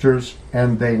ancestors,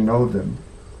 and they know them.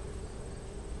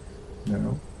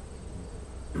 You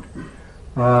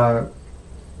know.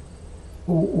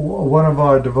 One of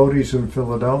our devotees in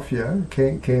Philadelphia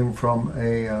came from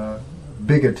a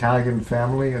big Italian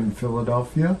family in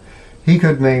Philadelphia. He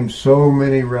could name so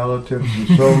many relatives and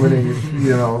so many,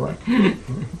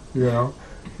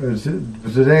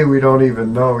 Today we don't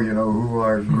even know, who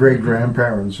our great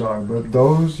grandparents are. But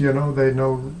those, they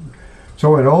know.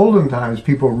 So in olden times,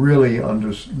 people really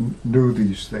knew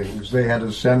these things. They had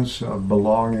a sense of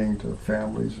belonging to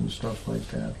families and stuff like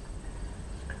that.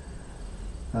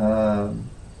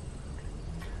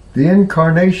 The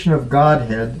incarnation of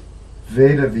Godhead,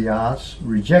 Vedavyas,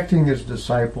 rejecting his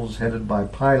disciples headed by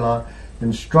Pila,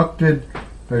 instructed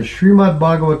Srimad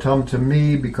Bhagavatam to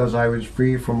me because I was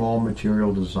free from all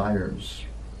material desires.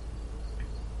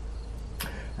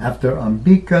 After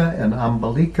Ambika and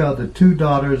Ambalika, the two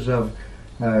daughters of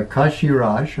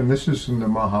Kashiraj, and this is in the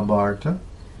Mahabharata,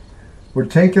 were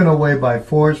taken away by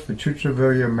force.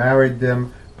 Vichitravirya married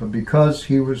them, but because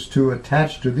he was too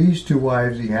attached to these two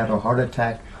wives, he had a heart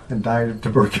attack and died of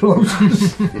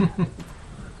tuberculosis.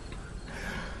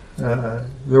 The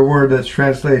word that's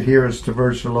translated here is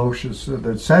tuberculosis.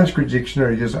 The Sanskrit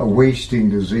dictionary is a wasting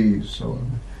disease, so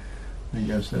I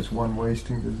guess that's one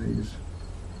wasting disease.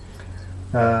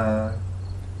 And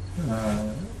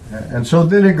so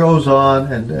then it goes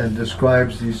on and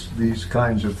describes these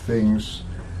kinds of things.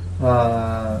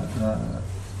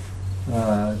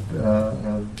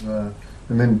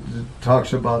 And then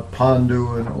talks about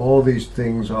Pandu, and all these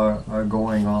things are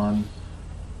going on.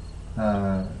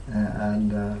 And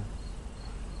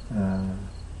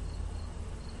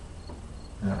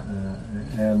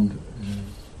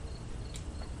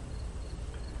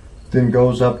then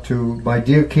goes up to, my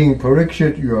dear King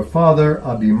Parikshit, your father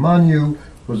Abhimanyu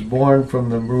was born from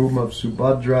the womb of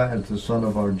Subhadra and the son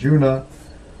of Arjuna.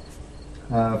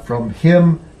 From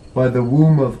him, by the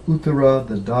womb of Uttara,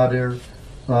 the daughter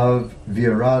of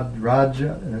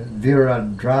Viradraja,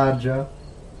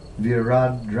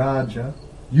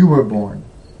 you were born.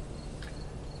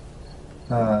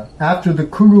 After the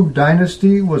Kuru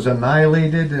dynasty was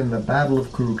annihilated in the battle of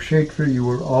Kurukshetra, you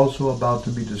were also about to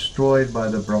be destroyed by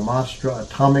the Brahmastra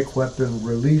atomic weapon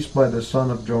released by the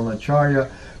son of Dronacharya.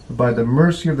 By the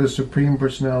mercy of the Supreme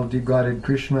Personality, Godhead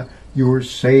Krishna, you were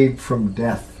saved from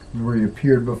death. Where he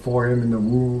appeared before him in the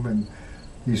womb, and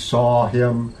he saw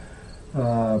him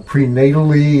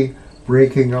prenatally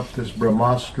breaking up this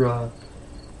Brahmastra.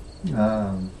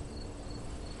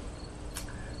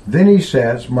 Then he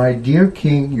says, my dear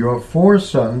king, your four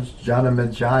sons,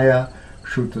 Janamejaya,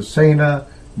 Shrutasena,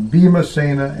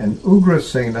 Bhimasena, and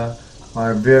Ugrasena,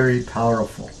 are very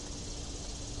powerful.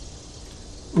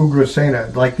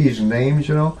 Ugrasena, like these names,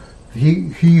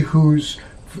 he whose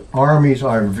armies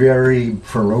are very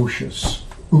ferocious.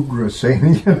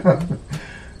 Ugrasena,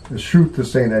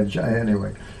 Shrutasena,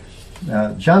 anyway.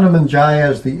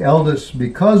 Janamanjaya is the eldest.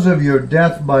 Because of your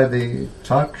death by the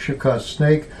Takshaka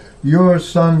snake, your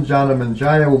son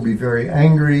Janamanjaya will be very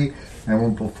angry and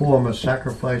will perform a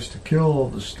sacrifice to kill all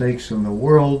the snakes in the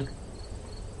world.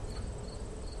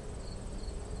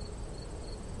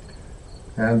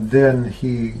 And then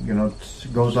he,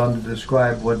 goes on to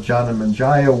describe what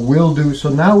Janamanjaya will do. So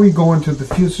now we go into the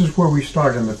future. This is where we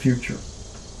start in the future.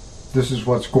 This is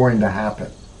what's going to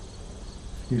happen.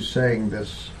 He's saying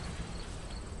this.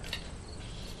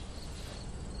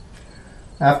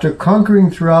 After conquering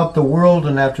throughout the world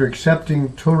and after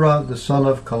accepting Tura, the son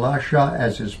of Kalasha,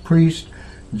 as his priest,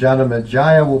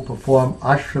 Janamanjaya will perform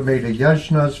Ashrameda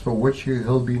Yajnas, for which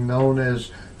he'll be known as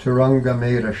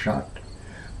Turangameda Shat.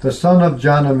 The son of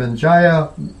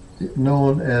Janamanjaya,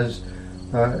 known as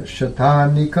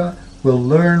Shatanika, will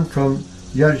learn from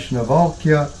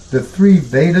Yajnavalkya the three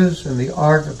Vedas and the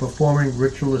art of performing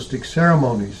ritualistic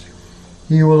ceremonies.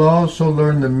 He will also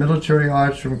learn the military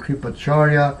arts from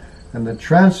Kripacharya and the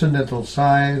transcendental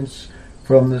science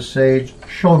from the sage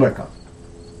Shonaka.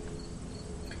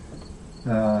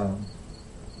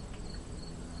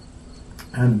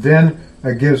 And then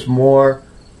it gives more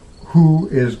who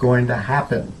is going to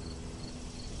happen.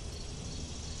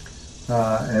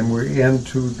 And we're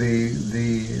into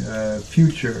the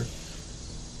future.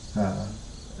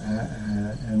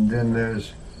 And then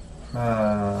there's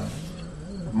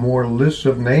more lists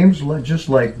of names, just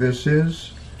like this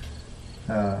is.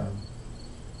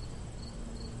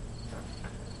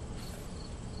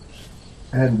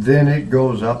 and then it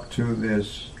goes up to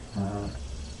this,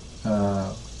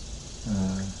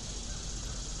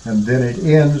 and then it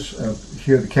ends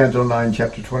here, the Canto 9,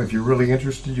 Chapter 20. If you're really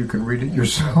interested, you can read it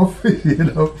yourself.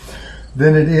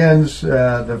 Then it ends,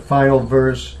 the final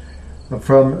verse,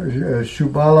 from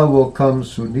Shubala will come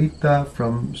Sunita,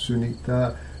 from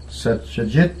Sunita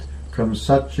Satyajit, from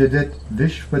Satyajit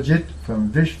Vishvajit, from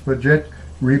Vishvajit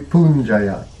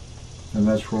Ripunjayat. And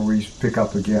that's where we pick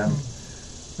up again.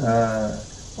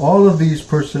 All of these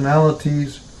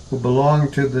personalities will belong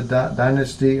to the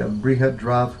dynasty of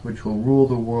Brihadrath, which will rule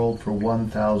the world for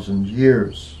 1,000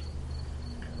 years.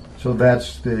 So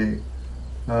that's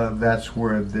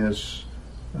where this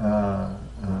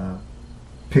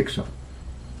picks up.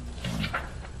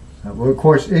 Well, of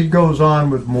course, it goes on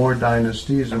with more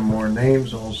dynasties and more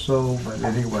names also. But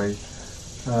anyway,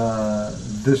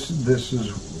 this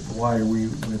is why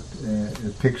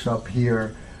it picks up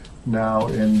here now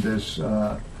in this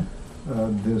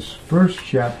this first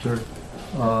chapter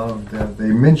of they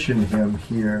mention him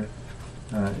here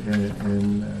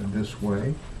in this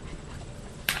way,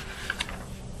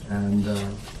 and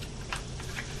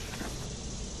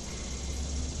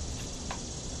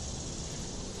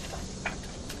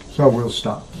so we'll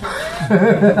stop.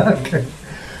 Okay.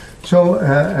 So,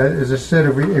 as I said,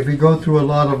 if we go through a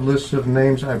lot of lists of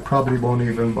names, I probably won't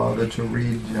even bother to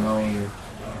read.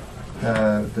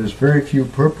 There's very few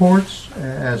purports,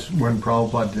 as when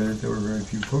Prabhupada did it, there were very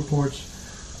few purports.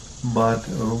 But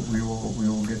we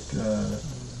will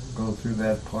go through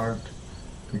that part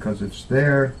because it's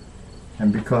there,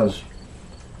 and because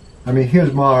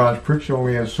here's Maharaj Parikshit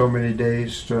only has so many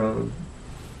days to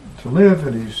live,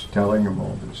 and he's telling him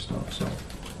all this stuff, so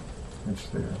it's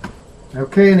there.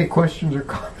 Okay, any questions or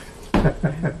comments?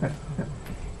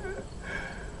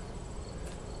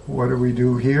 What do we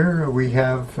do here? We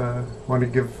have, want to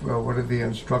give, what are the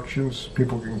instructions?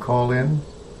 People can call in.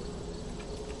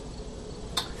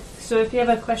 So if you have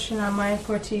a question on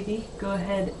Mayapur TV, go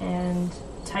ahead and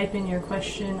type in your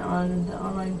question on the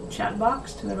online chat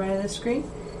box to the right of the screen,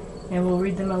 and we'll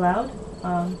read them aloud.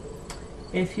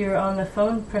 If you're on the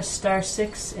phone, press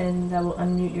 *6, and that will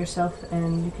unmute yourself,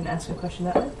 and you can ask a question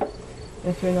that way.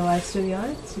 If you're in the live studio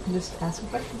audience, you can just ask a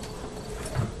question.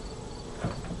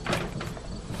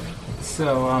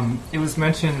 So it was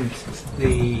mentioned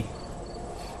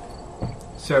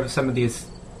some of these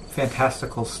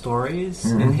fantastical stories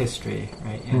in history,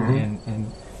 right,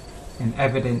 and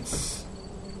evidence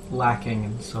lacking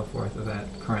and so forth of that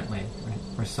currently, right,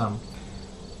 or some.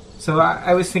 So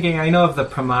I was thinking, I know of the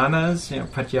pramanas,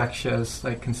 pratyaksha is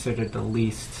like considered the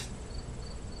least.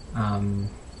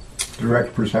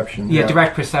 Direct perception. Yeah,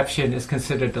 direct perception is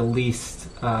considered the least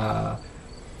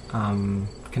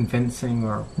convincing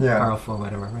or powerful,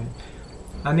 whatever, right?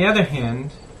 On the other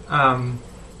hand,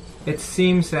 it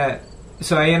seems that,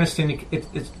 so I understand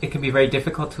it can be very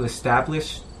difficult to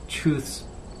establish truths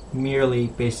merely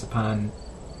based upon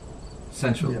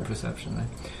sensual perception, right?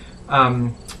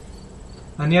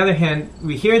 On the other hand,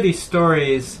 we hear these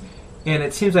stories, and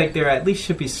it seems like there at least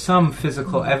should be some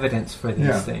physical evidence for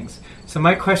these things. So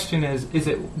my question is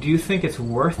do you think it's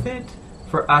worth it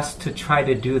for us to try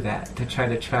to do that, to try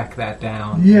to track that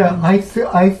down? Yeah,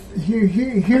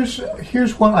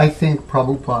 here's what I think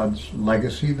Prabhupada's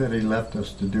legacy that he left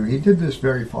us to do. He did this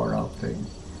very far out thing.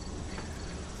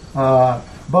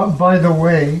 But by the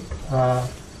way,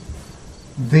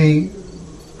 the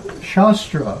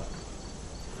Shastra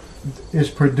is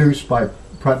produced by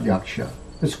Pratyaksha.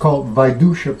 It's called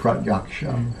Vaidusha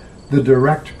Pratyaksha, the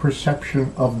direct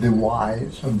perception of the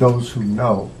wise, of those who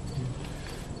know.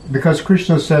 Because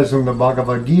Krishna says in the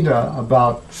Bhagavad Gita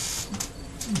about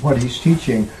what he's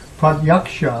teaching,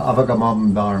 Pratyaksha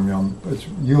avagamam dharmyam.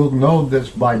 You'll know this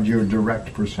by your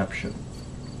direct perception.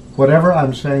 Whatever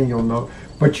I'm saying, you'll know.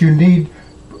 But you need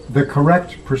the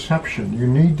correct perception. You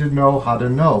need to know how to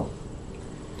know.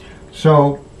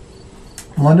 So,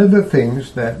 one of the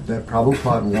things that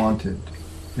Prabhupada wanted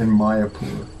in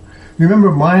Mayapur, remember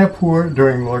Mayapur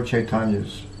during Lord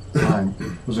Chaitanya's time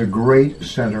was a great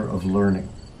center of learning.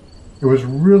 It was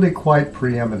really quite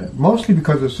preeminent, mostly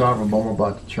because of Sarvabhauma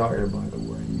Bhattacharya, by the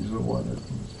way. He's the one that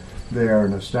was there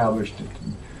and established it,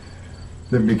 and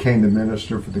then became the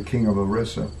minister for the king of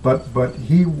Orissa. But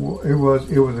it was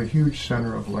a huge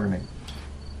center of learning.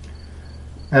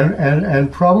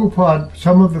 And Prabhupada,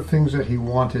 some of the things that he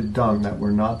wanted done that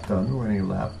were not done when he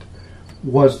left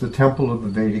was the temple of the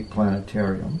Vedic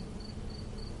planetarium.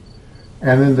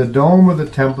 And in the dome of the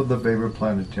temple of the Vedic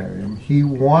planetarium, he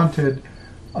wanted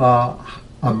a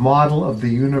model of the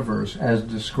universe as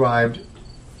described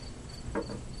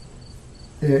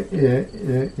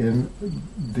in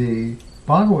the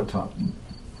Bhagavatam.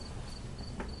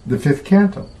 the 5th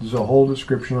Canto. There's a whole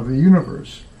description of the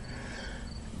universe.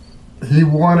 He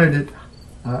wanted it,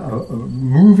 a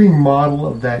moving model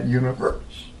of that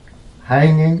universe,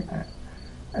 hanging,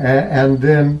 and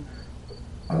then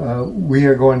we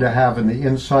are going to have in the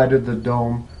inside of the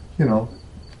dome,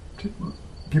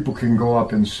 people can go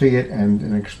up and see it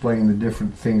and explain the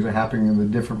different things that are happening in the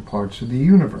different parts of the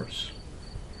universe.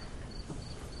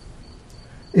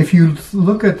 If you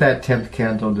look at that 10th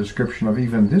Canto description of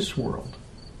even this world,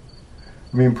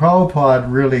 I mean, Prabhupada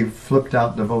really flipped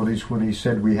out devotees when he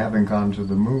said we haven't gone to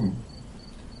the moon.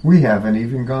 We haven't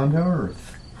even gone to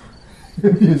Earth.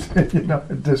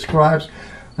 It describes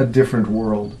a different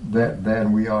world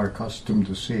than we are accustomed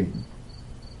to seeing.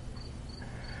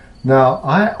 Now,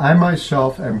 I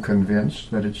myself am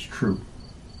convinced that it's true,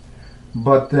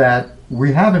 but that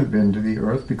we haven't been to the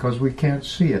Earth because we can't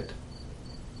see it.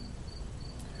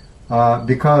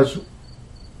 Because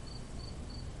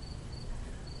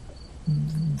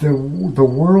the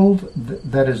world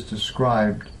that is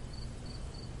described,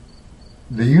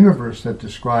 the universe that's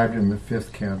described in the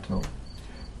 5th Canto,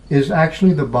 is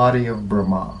actually the body of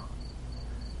Brahma.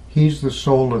 He's the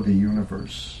soul of the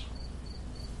universe.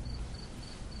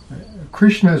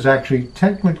 Krishna is actually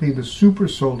technically the super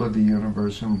soul of the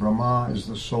universe, and Brahma is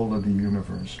the soul of the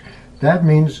universe. That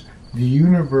means the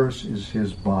universe is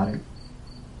his body.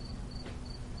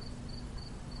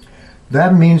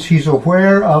 That means he's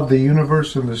aware of the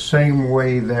universe in the same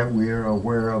way that we're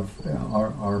aware of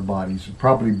our bodies,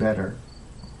 probably better.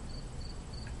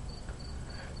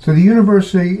 So the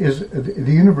universe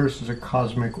is a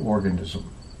cosmic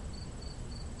organism.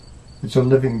 It's a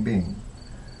living being.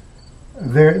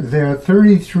 There are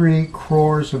 33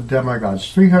 crores of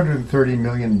demigods, 330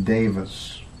 million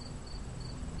devas.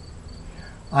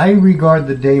 I regard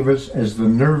the devas as the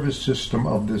nervous system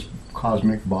of this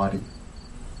cosmic body.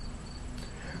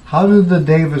 How do the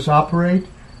devas operate?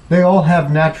 They all have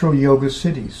natural yoga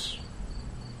cities.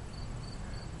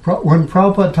 When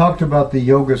Prabhupada talked about the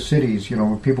yoga cities,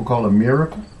 what people call a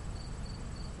miracle,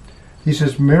 he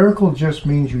says miracle just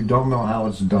means you don't know how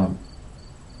it's done.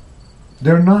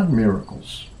 They're not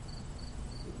miracles.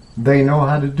 They know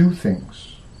how to do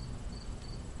things.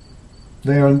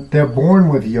 They're born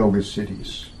with yoga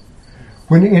cities.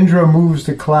 When Indra moves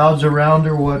the clouds around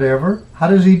or whatever, how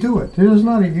does he do it?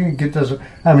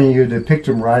 You depict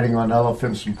him riding on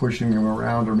elephants and pushing them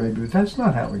around, or maybe that's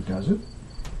not how he does it.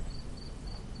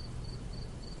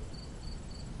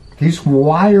 He's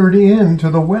wired into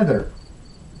the weather.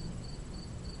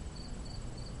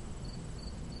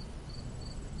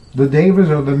 The devas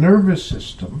are the nervous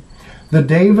system. The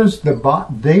devas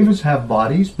have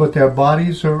bodies, but their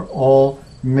bodies are all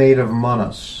made of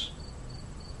manas.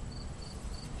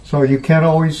 So you can't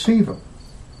always see them.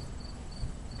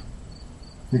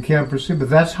 You can't perceive, but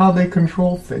that's how they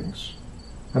control things.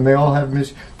 And they all have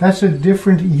that's a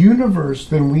different universe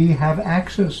than we have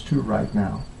access to right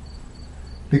now.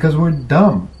 Because we're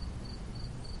dumb.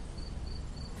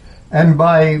 And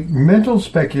by mental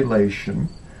speculation,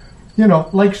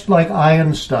 like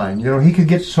Einstein, he could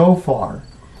get so far.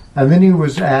 And then he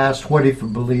was asked what he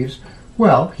believes.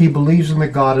 Well, he believes in the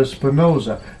god of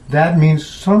Spinoza. That means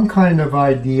some kind of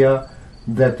idea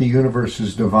that the universe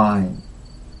is divine.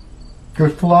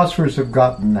 Because philosophers have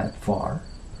gotten that far.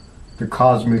 The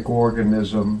cosmic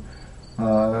organism,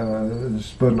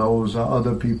 Spinoza,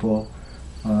 other people.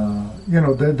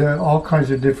 There are all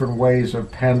kinds of different ways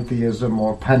of pantheism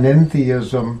or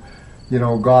panentheism.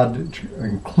 God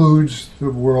includes the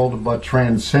world but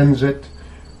transcends it.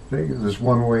 There's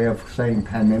one way of saying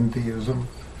panentheism.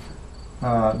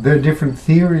 There are different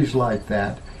theories like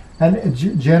that. And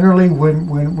generally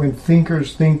when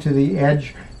thinkers think to the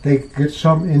edge, they get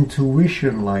some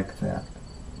intuition like that.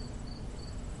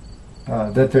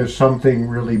 That there's something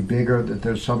really bigger, that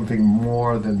there's something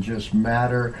more than just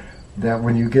matter, that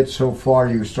when you get so far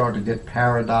you start to get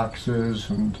paradoxes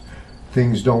and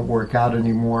things don't work out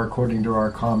anymore according to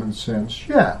our common sense.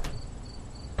 Yeah.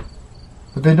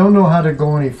 But they don't know how to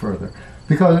go any further.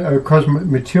 Because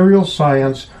material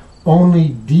science only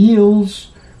deals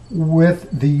with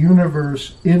the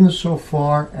universe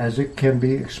insofar as it can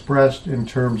be expressed in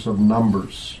terms of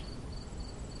numbers.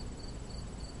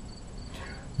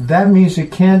 That means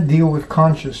it can't deal with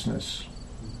consciousness.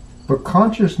 But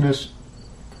consciousness,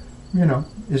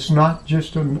 it's not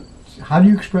just how do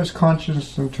you express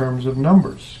consciousness in terms of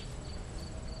numbers?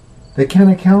 They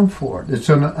can't account for it. It's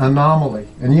an anomaly.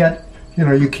 And yet,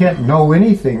 you can't know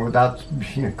anything without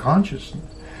being consciousness.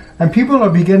 And people are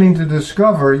beginning to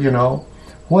discover,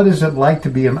 what is it like to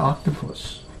be an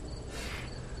octopus?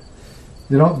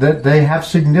 That they have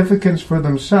significance for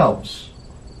themselves.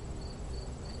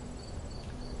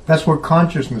 That's what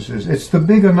consciousness is. It's the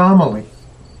big anomaly.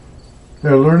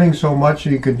 They're learning so much,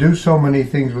 and you can do so many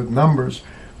things with numbers,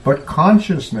 but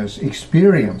consciousness,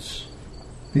 experience,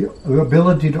 the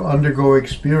ability to undergo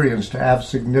experience, to have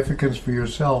significance for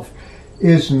yourself,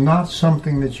 is not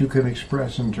something that you can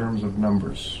express in terms of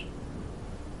numbers.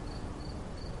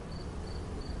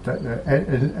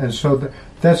 So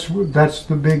that's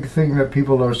the big thing that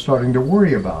people are starting to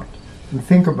worry about and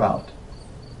think about.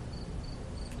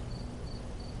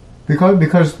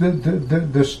 Because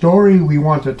the story we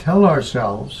want to tell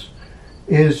ourselves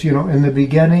is, in the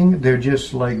beginning, they're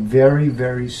just like very,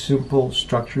 very simple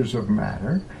structures of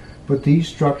matter, but these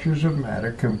structures of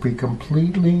matter can be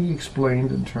completely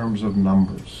explained in terms of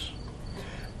numbers.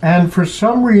 And for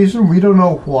some reason, we don't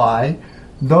know why,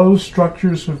 those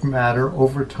structures of matter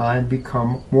over time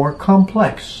become more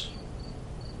complex.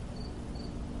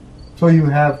 So you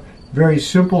have very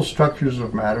simple structures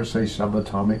of matter, say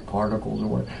subatomic particles or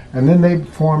what, and then they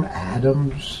form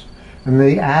atoms, and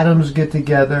the atoms get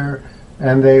together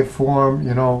and they form,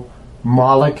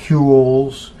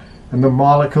 molecules, and the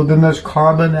molecule, then there's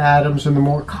carbon atoms and the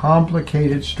more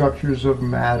complicated structures of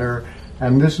matter,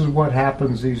 and this is what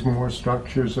happens, these more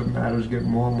structures of matters get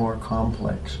more and more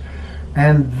complex.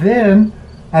 And then,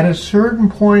 at a certain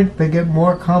point, they get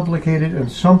more complicated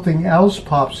and something else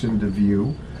pops into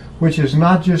view, which is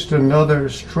not just another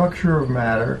structure of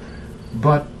matter,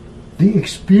 but the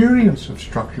experience of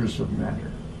structures of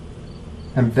matter.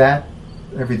 And that,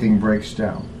 everything breaks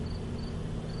down.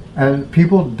 And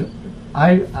people,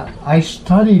 I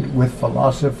studied with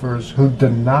philosophers who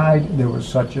denied there was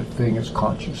such a thing as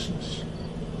consciousness.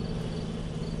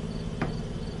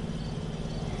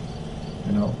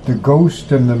 The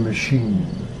ghost and the machine,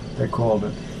 they called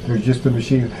it. There's just a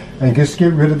machine. And just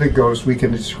get rid of the ghost, we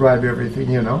can describe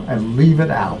everything, and leave it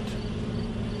out.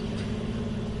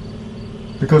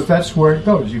 Because that's where it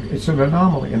goes. It's an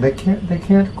anomaly. And they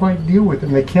can't quite deal with it.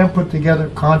 And they can't put together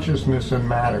consciousness and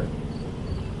matter.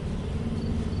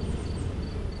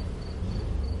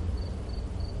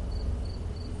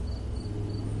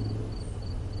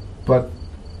 But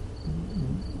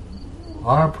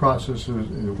our process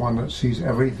is one that sees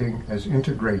everything as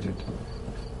integrated.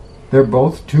 They're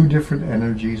both two different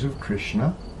energies of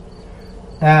Krishna.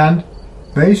 And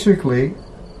basically,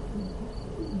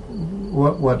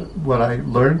 what I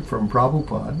learned from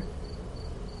Prabhupada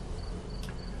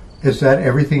is that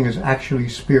everything is actually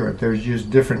spirit. There's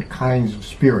just different kinds of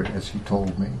spirit, as he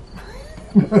told me.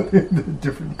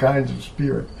 Different kinds of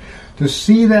spirit. To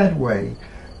see that way,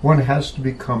 one has to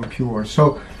become pure.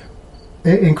 So,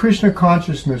 in Krishna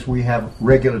consciousness, we have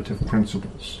regulative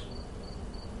principles.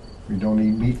 We don't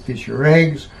eat meat, fish, or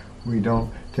eggs. We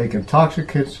don't take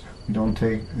intoxicants. We don't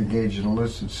engage in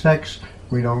illicit sex.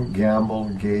 We don't gamble,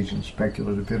 engage in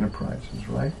speculative enterprises,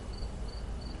 right?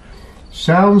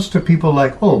 Sounds to people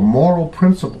like, moral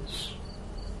principles.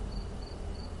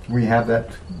 We have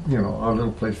that, our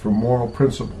little place for moral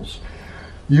principles.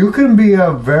 You can be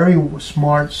a very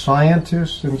smart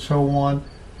scientist and so on,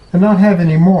 and not have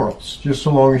any morals, just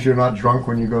so long as you're not drunk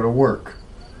when you go to work.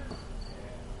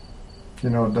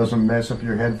 It doesn't mess up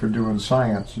your head for doing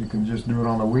science. You can just do it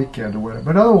on the weekend or whatever.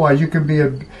 But otherwise, you can be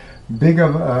a big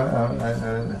of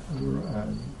a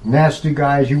nasty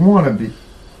guy as you want to be.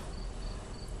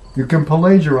 You can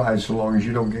plagiarize so long as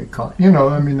you don't get caught.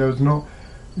 There's no...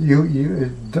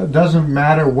 it doesn't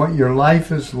matter what your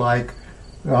life is like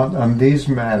on these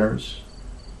matters.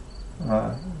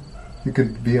 You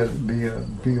could be a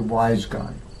wise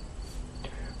guy.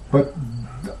 But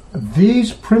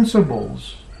these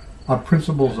principles are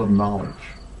principles of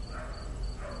knowledge.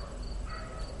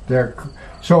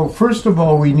 So first of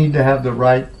all, we need to have the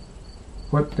right,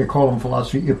 what they call in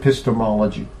philosophy,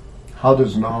 epistemology. How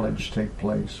does knowledge take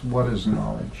place? What is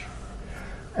knowledge?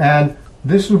 And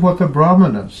this is what the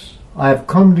Brahmanas, I have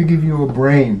come to give you a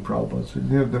brain, Prabhupada said.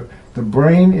 The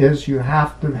brain is you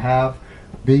have to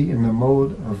be in the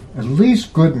mode of at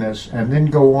least goodness, and then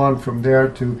go on from there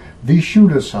to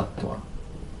Vishuddha Sattva.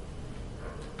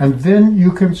 And then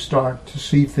you can start to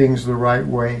see things the right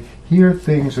way, hear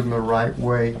things in the right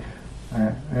way,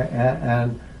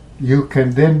 and you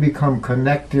can then become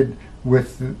connected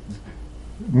with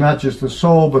not just the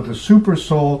soul, but the super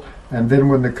soul. And then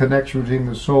when the connection between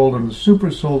the soul and the super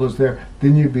soul is there,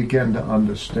 then you begin to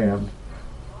understand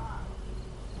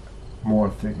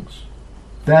more things.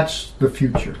 That's the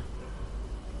future.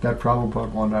 That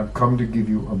Prabhupada wanted. I've come to give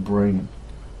you a brain.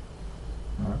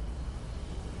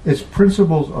 It's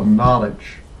principles of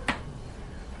knowledge.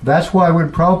 That's why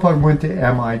when Prabhupada went to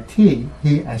MIT,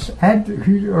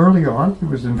 early on, he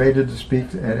was invited to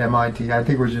speak at MIT. I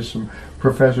think it was just some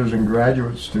professors and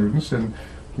graduate students, and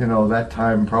that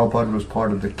time Prabhupada was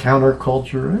part of the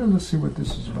counterculture. Let's see what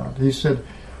this is about. He said,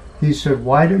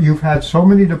 why do you've had so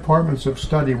many departments of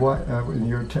study in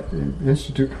your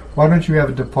institute? Why don't you have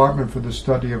a department for the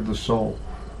study of the soul?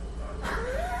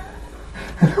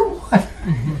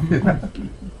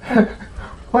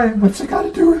 What? What's it got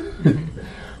to do with it?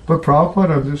 But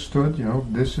Prabhupada understood,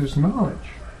 this is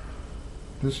knowledge.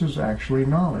 This is actually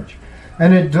knowledge.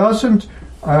 And it doesn't,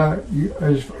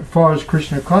 as far as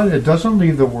Krishna consciousness, it doesn't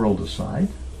leave the world aside.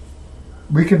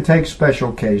 We can take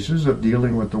special cases of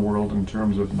dealing with the world in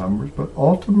terms of numbers, but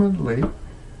ultimately,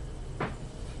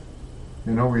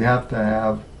 we have to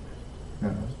have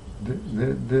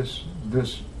this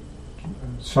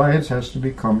science has to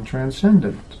become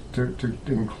transcendent to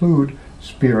include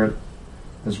spirit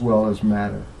as well as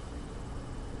matter.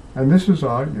 And this is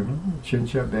our,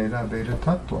 Chincha Veda Veda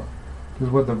Tattva. This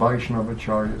is what the Vaishnava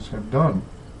Acharyas have done.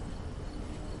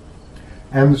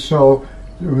 And so,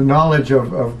 knowledge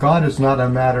of God is not a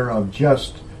matter of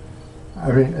just,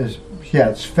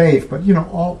 it's faith, but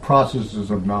all processes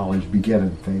of knowledge begin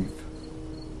in faith.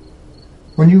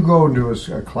 When you go into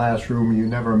a classroom, you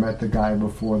never met the guy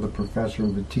before, the professor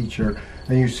or the teacher,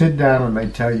 and you sit down and they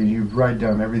tell you, you write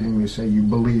down everything they say, you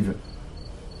believe it.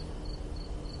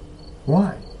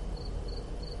 Why?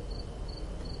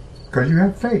 Because you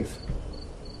have faith.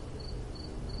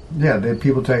 Yeah,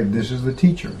 people tell you, this is the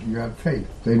teacher. You have faith.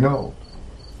 They know.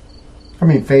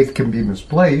 Faith can be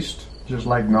misplaced, just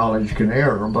like knowledge can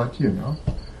err, but, you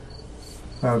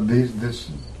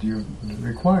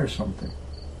require something.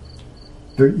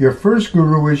 Your first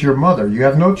guru is your mother. You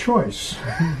have no choice.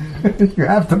 You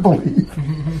have to believe.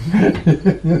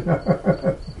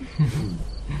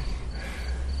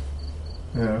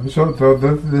 So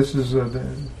this is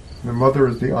the mother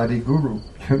is the Adi Guru.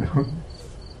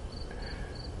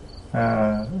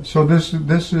 So this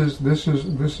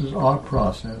is our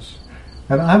process,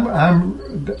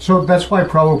 and so that's why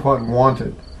Prabhupada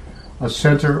wanted a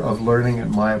center of learning at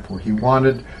Mayapur. He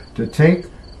wanted to take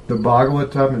the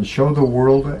Bhagavatam and show the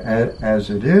world as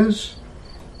it is,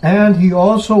 and he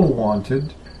also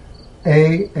wanted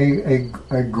a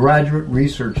graduate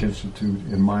research institute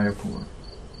in Mayapur.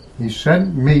 He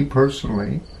sent me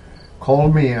personally,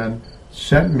 called me in,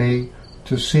 sent me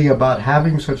to see about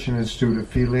having such an institute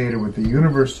affiliated with the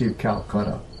University of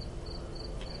Calcutta.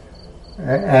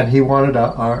 And he wanted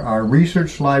our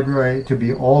research library to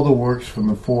be all the works from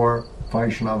the 4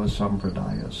 Vaishnava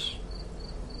Sampradayas.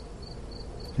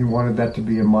 He wanted that to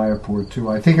be in Mayapur too.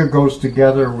 I think it goes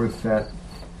together with that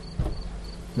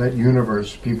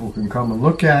universe. People can come and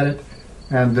look at it,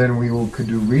 and then could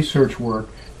do research work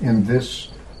in this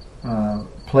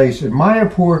place in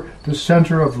Mayapur, the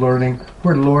center of learning,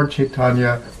 where Lord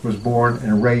Chaitanya was born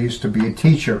and raised to be a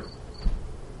teacher.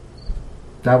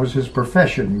 That was his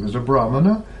profession. He was a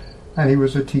Brahmana, and he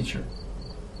was a teacher.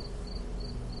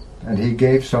 And he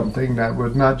gave something that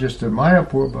was not just in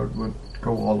Mayapur, but would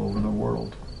go all over the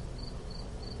world.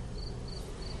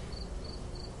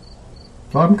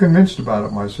 So I'm convinced about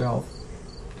it myself.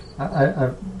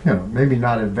 I maybe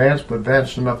not advanced, but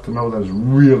advanced enough to know there's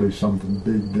really something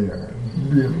big there,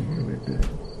 really, really big.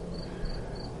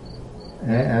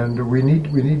 And we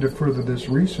need to further this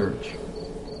research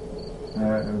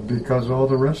because all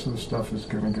the rest of the stuff is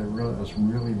going to get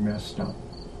really messed up.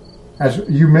 As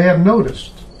you may have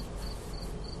noticed,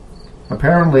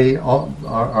 apparently all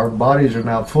our bodies are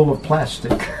now full of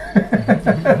plastic.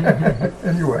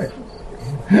 Anyway.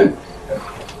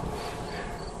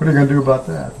 What are you going to do about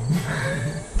that?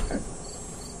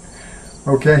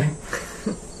 Okay?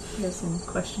 There's some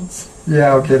questions.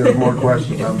 Yeah, okay, there's more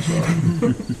questions. I'm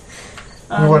sorry.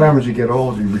 What happens when you get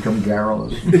old? You become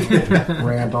garrulous.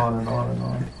 Rant on and on and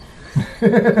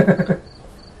on.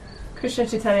 Krishna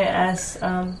Chaitanya asks,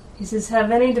 he says,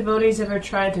 have any devotees ever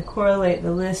tried to correlate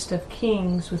the list of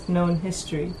kings with known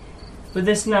history? Would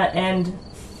this not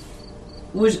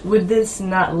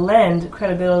lend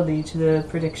credibility to the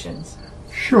predictions?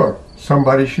 Sure,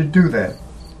 somebody should do that.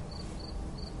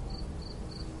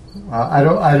 I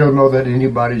don't know that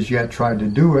anybody's yet tried to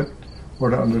do it or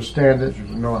to understand it or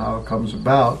to know how it comes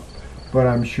about, but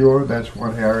I'm sure that's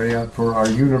one area for our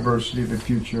university of the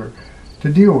future to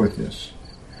deal with this.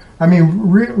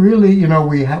 Really,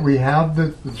 we have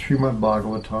the Srimad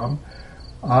Bhagavatam.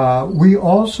 We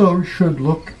also should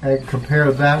look and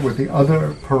compare that with the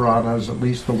other Puranas, at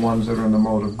least the ones that are in the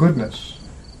mode of goodness,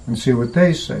 and see what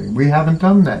they say. We haven't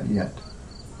done that yet.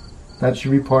 That should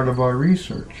be part of our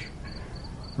research.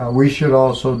 We should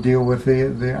also deal with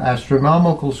the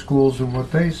astronomical schools and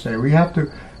what they say. We have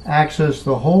to access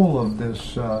the whole of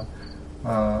this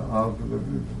of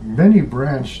many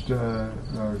branched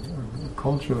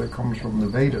culture that comes from the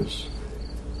Vedas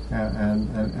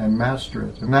and master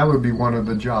it. And that would be one of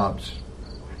the jobs.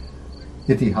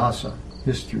 Itihasa,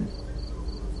 history.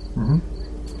 Mm-hmm.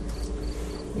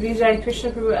 Vijay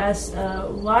Krishna Prabhu asks,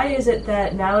 why is it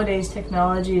that nowadays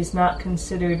technology is not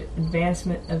considered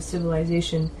advancement of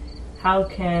civilization? How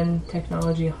can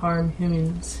technology harm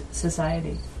human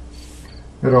society?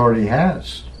 It already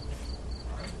has.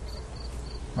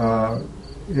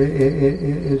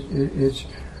 It's,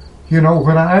 you know,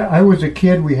 when I was a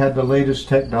kid, we had the latest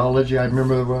technology. I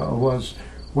remember was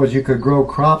you could grow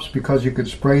crops because you could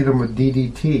spray them with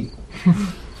DDT.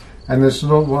 And this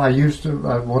little, I used to,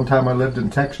 one time I lived in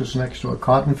Texas next to a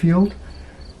cotton field,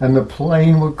 and the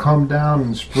plane would come down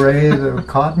and spray the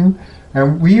cotton,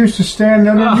 and we used to stand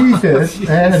underneath it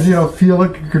and, you know, feel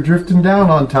like it could drifting down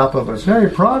on top of us. Hey,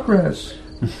 progress.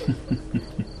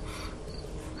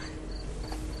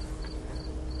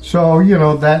 So, you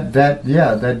know, that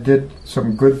did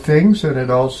some good things, and it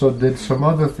also did some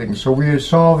other things. So we are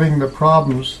solving the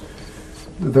problems.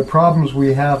 The problems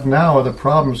we have now are the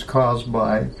problems caused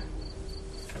by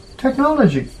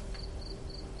technology.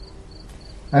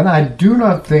 And I do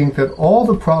not think that all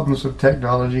the problems of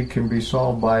technology can be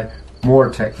solved by more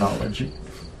technology.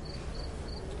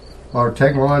 Our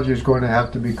technology is going to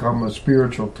have to become a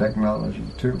spiritual technology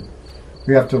too.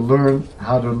 We have to learn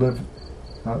how to live,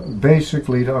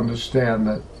 basically to understand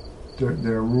that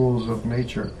there are rules of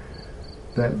nature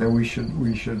that we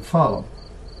should follow.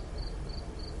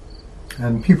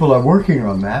 And people are working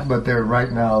on that, but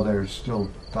right now they're still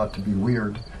thought to be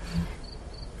weird.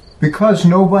 Because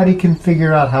nobody can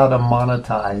figure out how to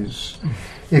monetize.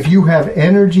 If you have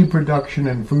energy production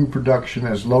and food production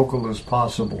as local as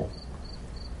possible,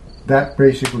 that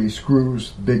basically screws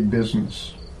big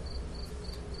business.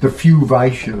 The few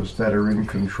Vaishyas that are in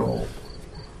control.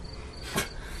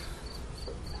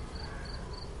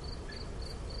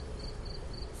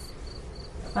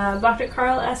 Dr.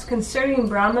 Carl asks, concerning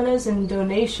brahmanas and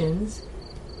donations,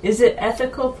 is it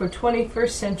ethical for 21st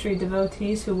century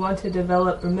devotees who want to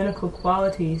develop brahminical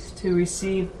qualities to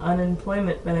receive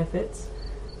unemployment benefits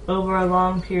over a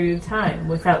long period of time,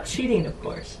 without cheating, of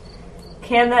course?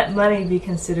 Can that money be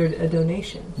considered a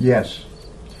donation? Yes.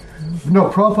 No,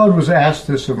 Prabhupada was asked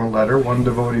this in a letter. One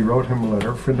devotee wrote him a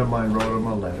letter, a friend of mine wrote him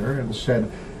a letter and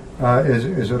said,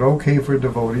 is it okay for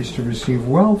devotees to receive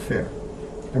welfare?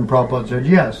 And Prabhupada said,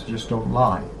 yes, just don't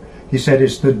lie. He said,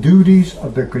 it's the duties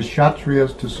of the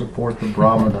Kshatriyas to support the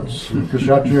Brahmanas.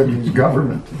 Kshatriya means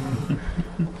government.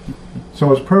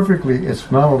 So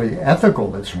it's not only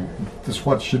ethical, it's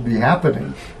what should be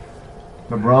happening.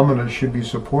 The Brahmanas should be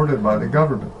supported by the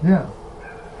government, yeah.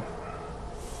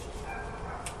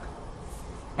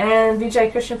 And Vijay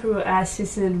Krishna Prabhu asked, he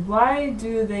said, why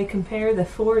do they compare the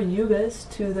 4 yugas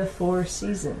to the 4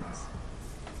 seasons?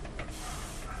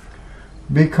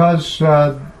 Because,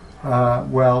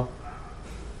 well,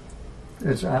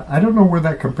 I don't know where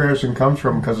that comparison comes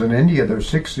from, because in India there's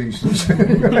 6 seasons.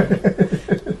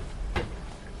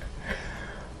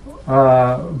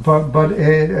 But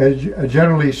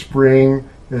generally spring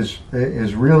is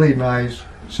really nice,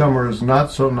 summer is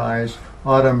not so nice,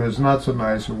 autumn is not so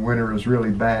nice, and winter is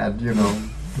really bad, you know,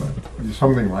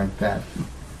 something like that.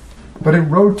 But it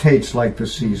rotates like the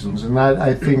seasons, and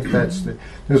I think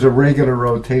there's a regular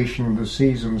rotation of the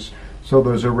seasons, so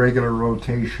there's a regular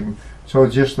rotation. So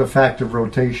it's just the fact of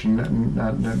rotation,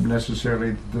 not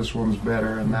necessarily this one's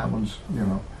better and that one's, you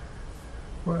know.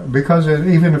 Because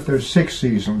even if there's 6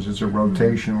 seasons, it's a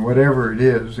rotation. Whatever it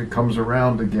is, it comes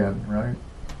around again, right?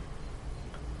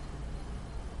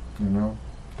 You know,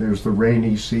 there's the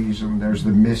rainy season, there's the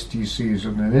misty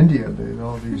season. In India, there's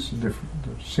all these different,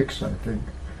 there's 6, I think.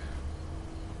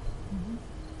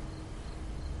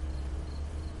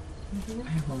 I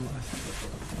have one last.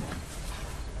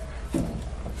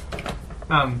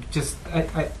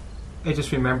 I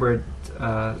just remembered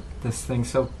this thing.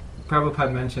 So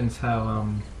Prabhupada mentions how I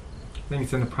think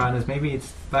it's in the Puranas, maybe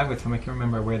it's Bhagavatam, I can't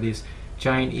remember, where these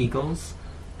giant eagles.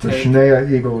 The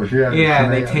Shnaya eagles, yeah. Yeah,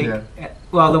 and they take,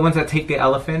 well, the ones that take the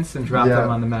elephants and drop them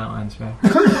on the mountains, right?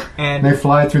 And they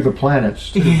fly through the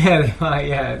planets. Too. Yeah, they fly.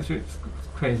 Yeah, it's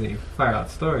crazy, far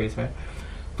out stories, right?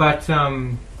 But you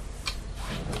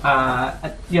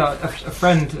know,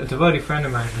 a devotee friend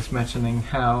of mine was mentioning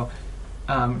how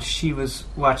she was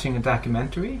watching a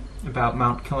documentary about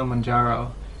Mount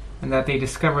Kilimanjaro, and that they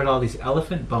discovered all these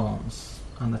elephant bones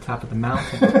on the top of the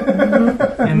mountain.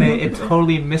 And it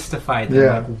totally mystified them.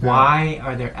 Yeah, like, why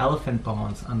are there elephant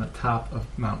bones on the top of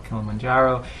Mount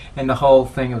Kilimanjaro? And the whole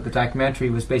thing of the documentary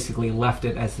was basically left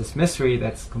it as this mystery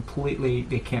that's completely,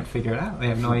 they can't figure it out. They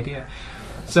have no idea.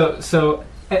 So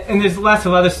and there's lots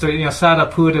of other stories. You know,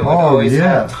 Sariputta would always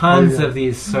have tons of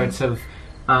these sorts of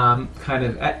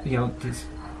these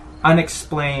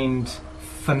unexplained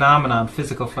phenomenon,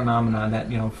 physical phenomenon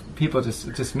that, you know, people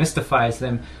just mystifies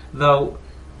them. Though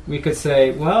we could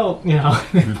say, well, you know,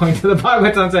 point to the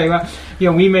Bhagavatam saying, well, you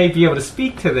know, we may be able to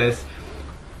speak to this.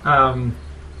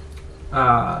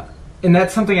 And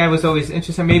that's something I was always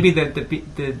interested in. Maybe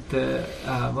the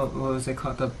what was it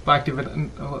called? The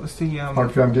Bhaktivedanta, what was the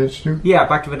Bhaktivedanta Institute? Yeah,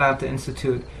 Bhaktivedanta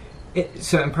Institute.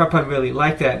 And Prabhupada really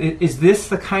liked that. Is this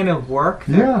the kind of work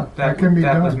that can be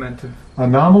done? Was meant to?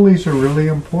 Anomalies are really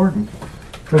important.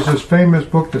 There's this famous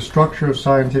book, The Structure of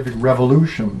Scientific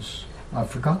Revolutions. I've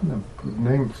forgotten the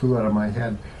name, flew out of my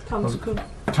head. Thomas Kuhn.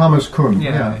 Thomas Kuhn,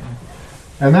 yeah.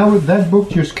 And that book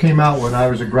just came out when I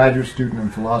was a graduate student in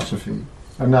philosophy.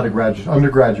 I'm not a graduate,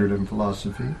 undergraduate in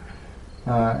philosophy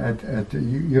at the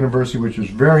university, which was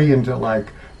very into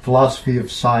like philosophy of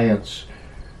science.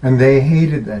 And they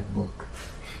hated that book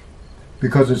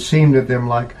because it seemed to them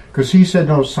like, because he said,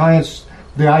 no, science,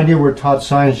 the idea we're taught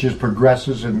science just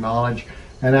progresses in knowledge,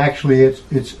 and actually it's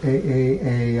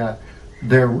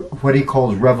they're what he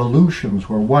calls revolutions,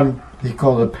 where one, he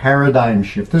called a paradigm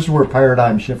shift. This is where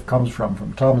paradigm shift comes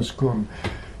from Thomas Kuhn.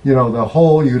 You know, the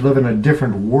whole, you live in a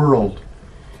different world.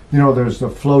 You know, there's the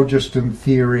phlogiston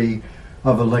theory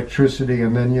of electricity,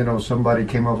 and then, you know, somebody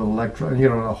came up with electron, you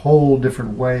know, a whole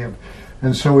different way of,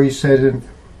 and so he said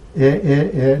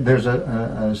there's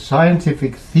a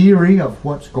scientific theory of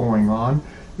what's going on.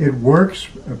 It works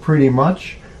pretty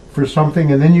much for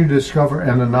something, and then you discover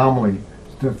an anomaly.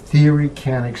 The theory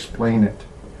can't explain it.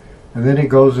 And then it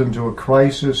goes into a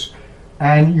crisis,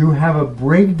 and you have a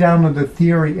breakdown of the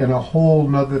theory and a whole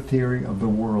nother theory of the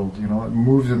world. You know, it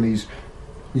moves in these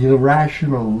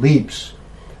irrational leaps.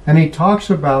 And he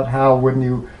talks about how when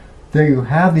you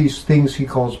have these things he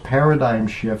calls paradigm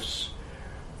shifts,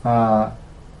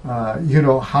 you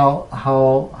know,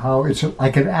 how it's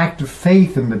like an act of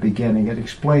faith in the beginning. It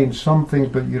explains some things,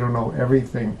 but you don't know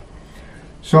everything.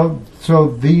 So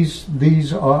these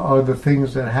are the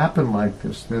things that happen like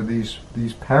this. They're these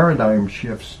paradigm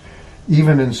shifts,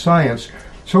 even in science.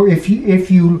 So if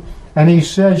you and he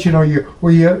says, you know,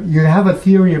 you have a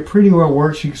theory, it pretty well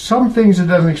works. Some things it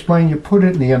doesn't explain, you put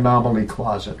it in the anomaly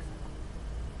closet.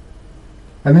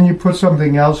 And then you put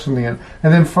something else in the end.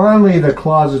 And then finally the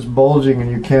closet's bulging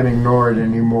and you can't ignore it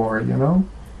anymore, you know?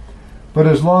 But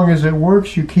as long as it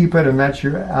works, you keep it, and that's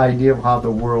your idea of how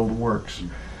the world works.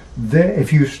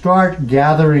 If you start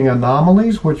gathering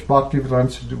anomalies, which Bhaktivedanta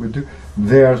Institute would do,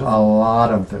 there's a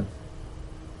lot of them,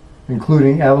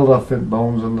 including elephant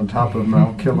bones on the top of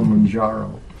Mount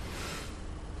Kilimanjaro.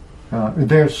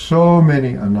 There's so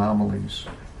many anomalies.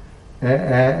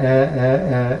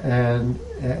 And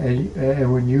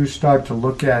when you start to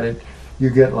look at it, you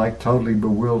get like totally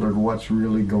bewildered what's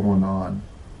really going on.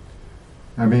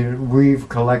 I mean, we've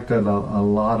collected a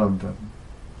lot of them.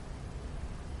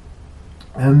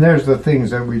 And there's the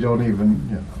things that we don't even,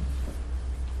 you know.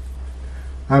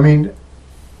 I mean,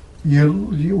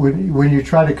 when you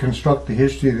try to construct the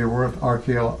history of the world,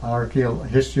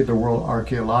 history of the world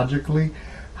archaeologically,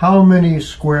 how many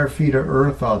square feet of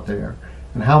earth out there?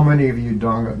 And how many of you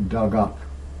dug up?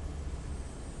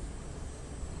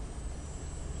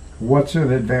 What's an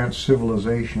advanced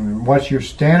civilization? And what's your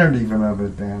standard even of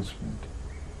advancement?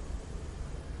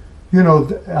 You know,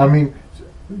 I mean,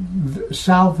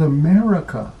 South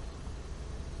America,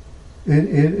 it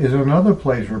is another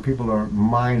place where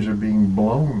minds are being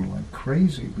blown like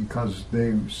crazy because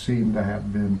they seem to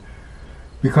have been,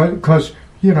 because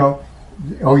you know,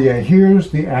 oh yeah,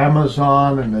 here's the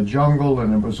Amazon and the jungle,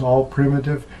 and it was all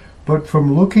primitive. But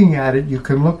from looking at it, you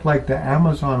can look like the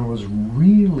Amazon was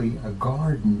really a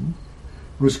garden.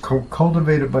 It was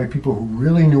cultivated by people who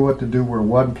really knew what to do, where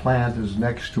one plant is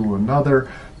next to another.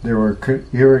 There were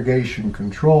irrigation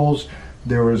controls.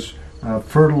 There was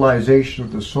fertilization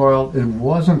of the soil. It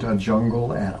wasn't a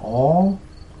jungle at all.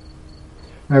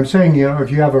 And I'm saying, you know, if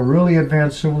you have a really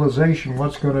advanced civilization,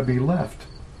 what's going to be left?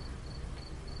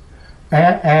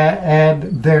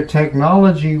 And their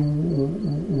technology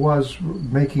was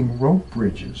making rope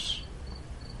bridges.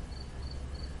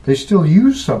 They still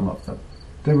use some of them.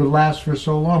 They would last for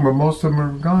so long, but most of them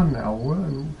are gone now.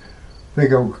 They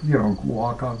go, you know,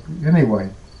 walk up. Anyway,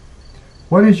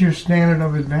 what is your standard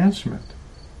of advancement?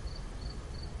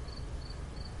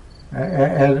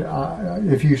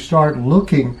 And if you start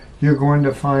looking, you're going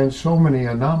to find so many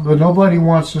anomalies. But nobody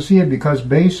wants to see it because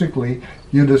basically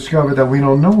you discover that we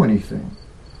don't know anything.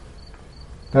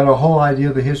 That a whole idea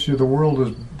of the history of the world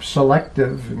is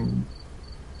selective and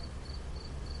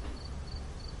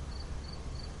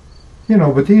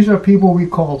but these are people we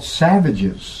call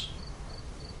savages.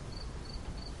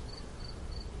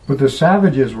 But the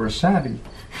savages were savvy.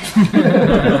 I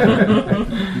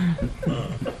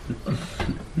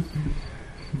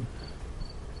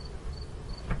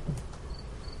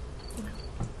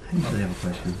actually have a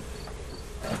question.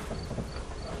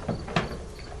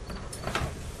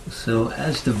 So,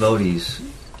 as devotees,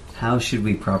 how should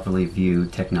we properly view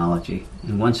technology?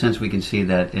 In one sense, we can see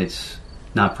that it's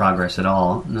not progress at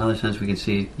all. In another sense, we can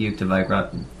see Yukta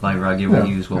Vairagya, we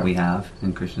use what we have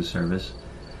in Krishna service.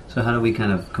 So how do we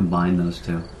kind of combine those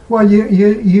two? Well, you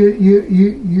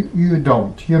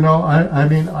don't.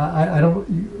 I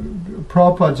don't.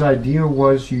 Prabhupada's idea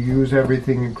was you use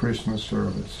everything in Krishna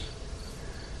service.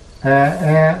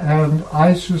 And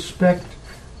I suspect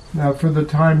for the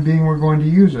time being we're going to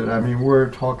use it. I mean, we're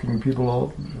talking to people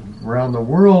all around the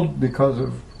world because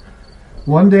of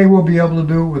one day we'll be able to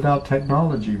do it without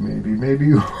technology,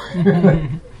 maybe.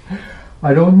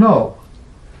 I don't know.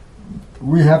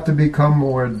 We have to become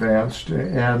more advanced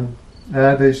and,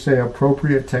 they say,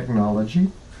 appropriate technology.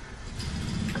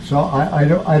 So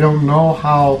I don't know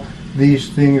how these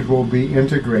things will be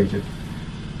integrated.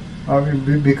 I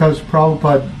mean, because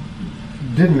Prabhupada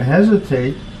didn't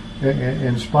hesitate,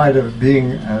 in spite of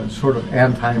being sort of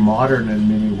anti-modern in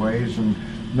many ways and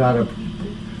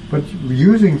but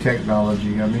using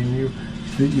technology. I mean,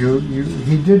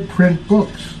 he did print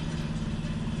books.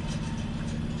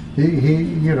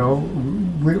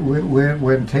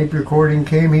 When tape recording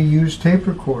came, he used tape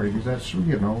recordings. That's some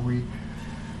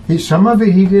of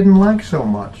it he didn't like so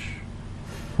much.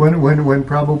 When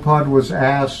Prabhupada was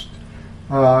asked,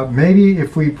 maybe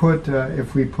if we put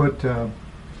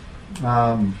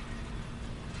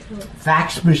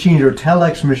fax machines or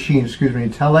telex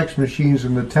machines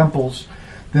in the temples,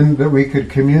 then that we could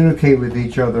communicate with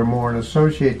each other more and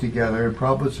associate together. And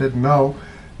Prabhupada said, no,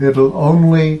 it'll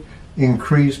only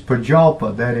increase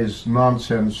prajalpa, that is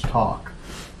nonsense talk.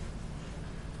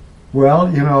 Well,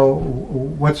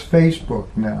 what's Facebook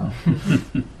now?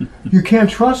 You can't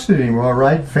trust it anymore,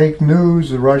 right? Fake news,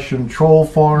 the Russian troll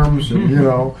farms, and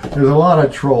there's a lot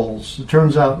of trolls. It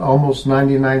turns out almost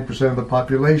 99% of the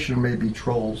population may be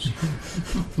trolls.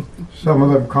 Some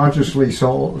of them consciously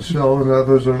so and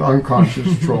others are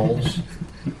unconscious trolls.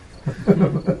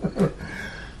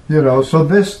 So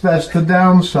that's the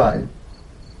downside.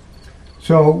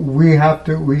 So we have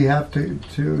to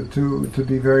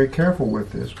be very careful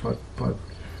with this, but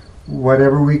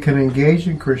whatever we can engage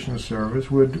in Krishna service,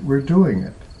 we're doing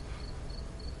it,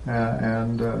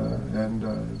 and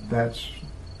that's,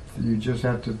 you just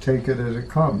have to take it as it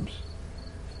comes.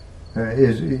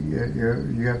 Is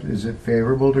it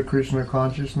favorable to Krishna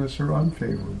consciousness or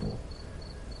unfavorable?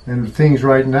 And things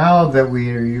right now that we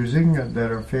are using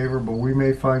that are favorable, we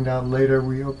may find out later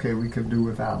we can do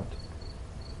without.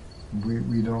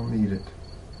 We don't need it.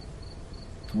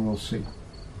 We'll see.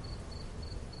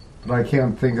 But I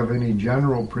can't think of any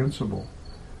general principle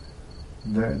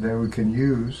that we can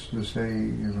use to say,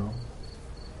 I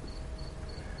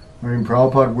mean,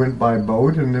 Prabhupada went by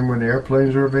boat, and then when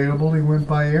airplanes are available, he went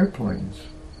by airplanes.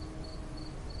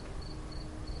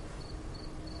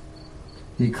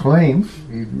 He claimed,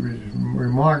 he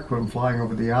remarked when flying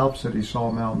over the Alps that he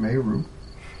saw Mount Meru.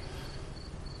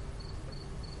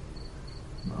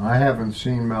 I haven't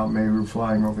seen Mount Meru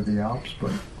flying over the Alps,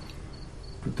 but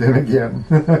then again,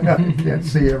 I can't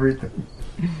see everything.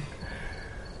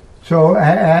 So,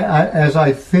 as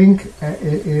I think,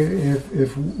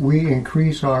 if we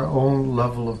increase our own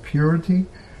level of purity,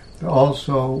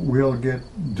 also we'll get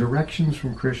directions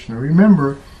from Krishna.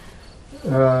 Remember,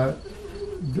 the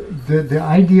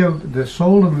idea of the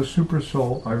soul and the super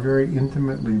soul are very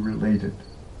intimately related.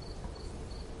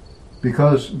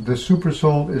 Because the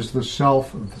supersoul is the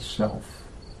self of the self.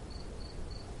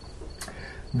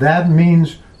 That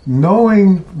means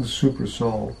knowing the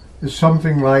supersoul is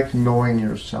something like knowing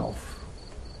yourself.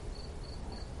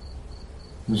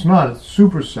 It's not a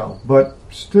super self, but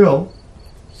still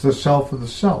it's the self of the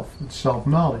self. It's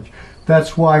self-knowledge.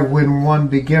 That's why when one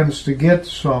begins to get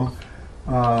some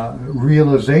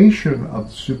realization of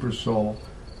the supersoul,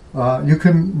 you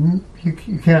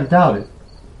can't doubt it.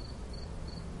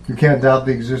 You can't doubt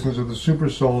the existence of the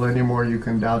supersoul anymore. You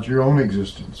can doubt your own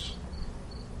existence.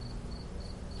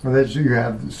 And that you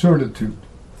have certitude,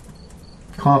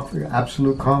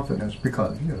 absolute confidence,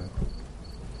 because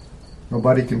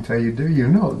Nobody can tell you, do you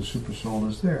know the super soul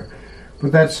is there.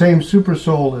 But that same super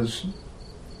soul is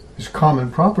common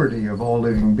property of all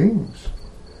living beings.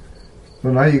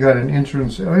 So now you got an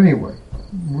entrance. Anyway,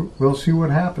 we'll see what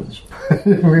happens.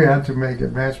 We have to make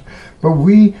advancement. But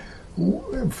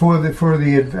for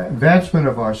the advancement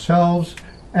of ourselves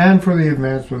and for the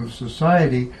advancement of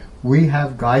society, we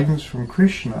have guidance from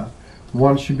Krishna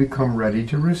once you become ready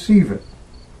to receive it.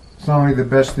 It's not only the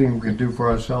best thing we can do for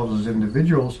ourselves as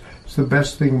individuals, it's the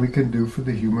best thing we can do for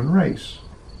the human race.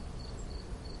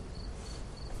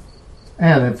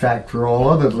 And in fact, for all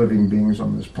other living beings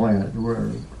on this planet who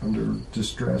are under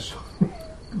distress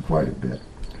quite a bit.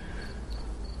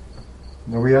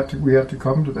 Now we have to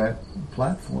come to that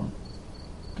platform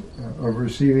of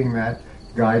receiving that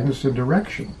guidance and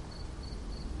direction.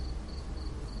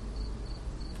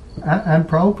 And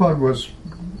Prabhupada was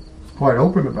quite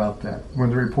open about that.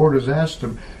 When the reporters asked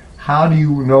him, how do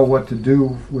you know what to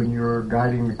do when you're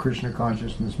guiding the Krishna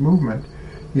consciousness movement?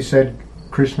 He said,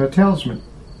 Krishna tells me.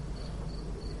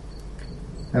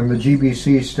 And the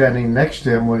GBC standing next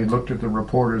to him when he looked at the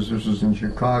reporters, this was in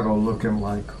Chicago, looking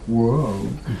like, whoa,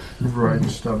 writing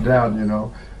stuff down, you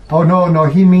know. Oh, no,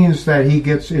 he means that he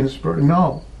gets inspired.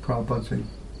 No, Prabhupada said,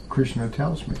 Krishna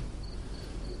tells me.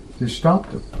 He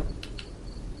stopped him.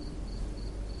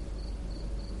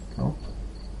 No.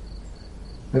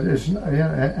 But and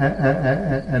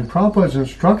Prabhupada's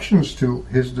instructions to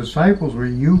his disciples were,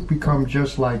 you become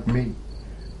just like me.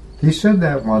 He said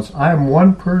that once, I am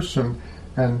one person.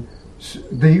 And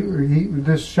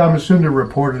this Shamasundar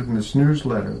reported in this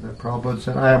newsletter that Prabhupada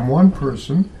said, I am one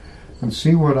person, and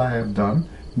see what I have done.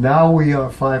 Now we are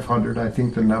 500, I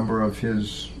think the number of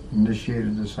his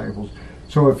initiated disciples.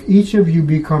 So if each of you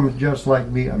becomes just like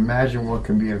me, imagine what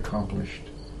can be accomplished.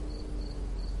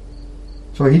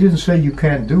 So he didn't say you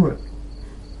can't do it.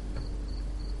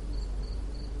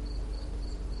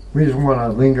 We just want to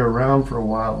linger around for a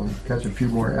while and catch a few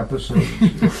more episodes.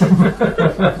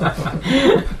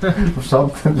 Or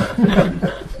something.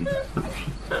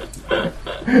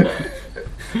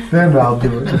 Then I'll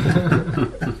do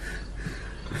it.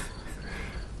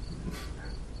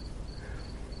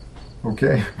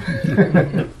 Okay.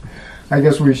 I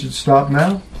guess we should stop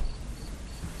now.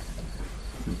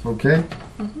 Okay?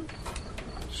 Mm-hmm.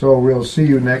 So we'll see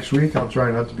you next week. I'll try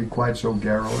not to be quite so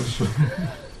garrulous.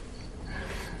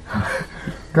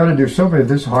 Got to do something.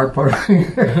 This hard part.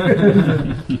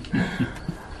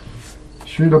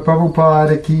 Srila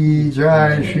Prabhupada ki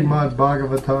jai, Srimad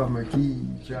Bhagavatam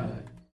ki jai.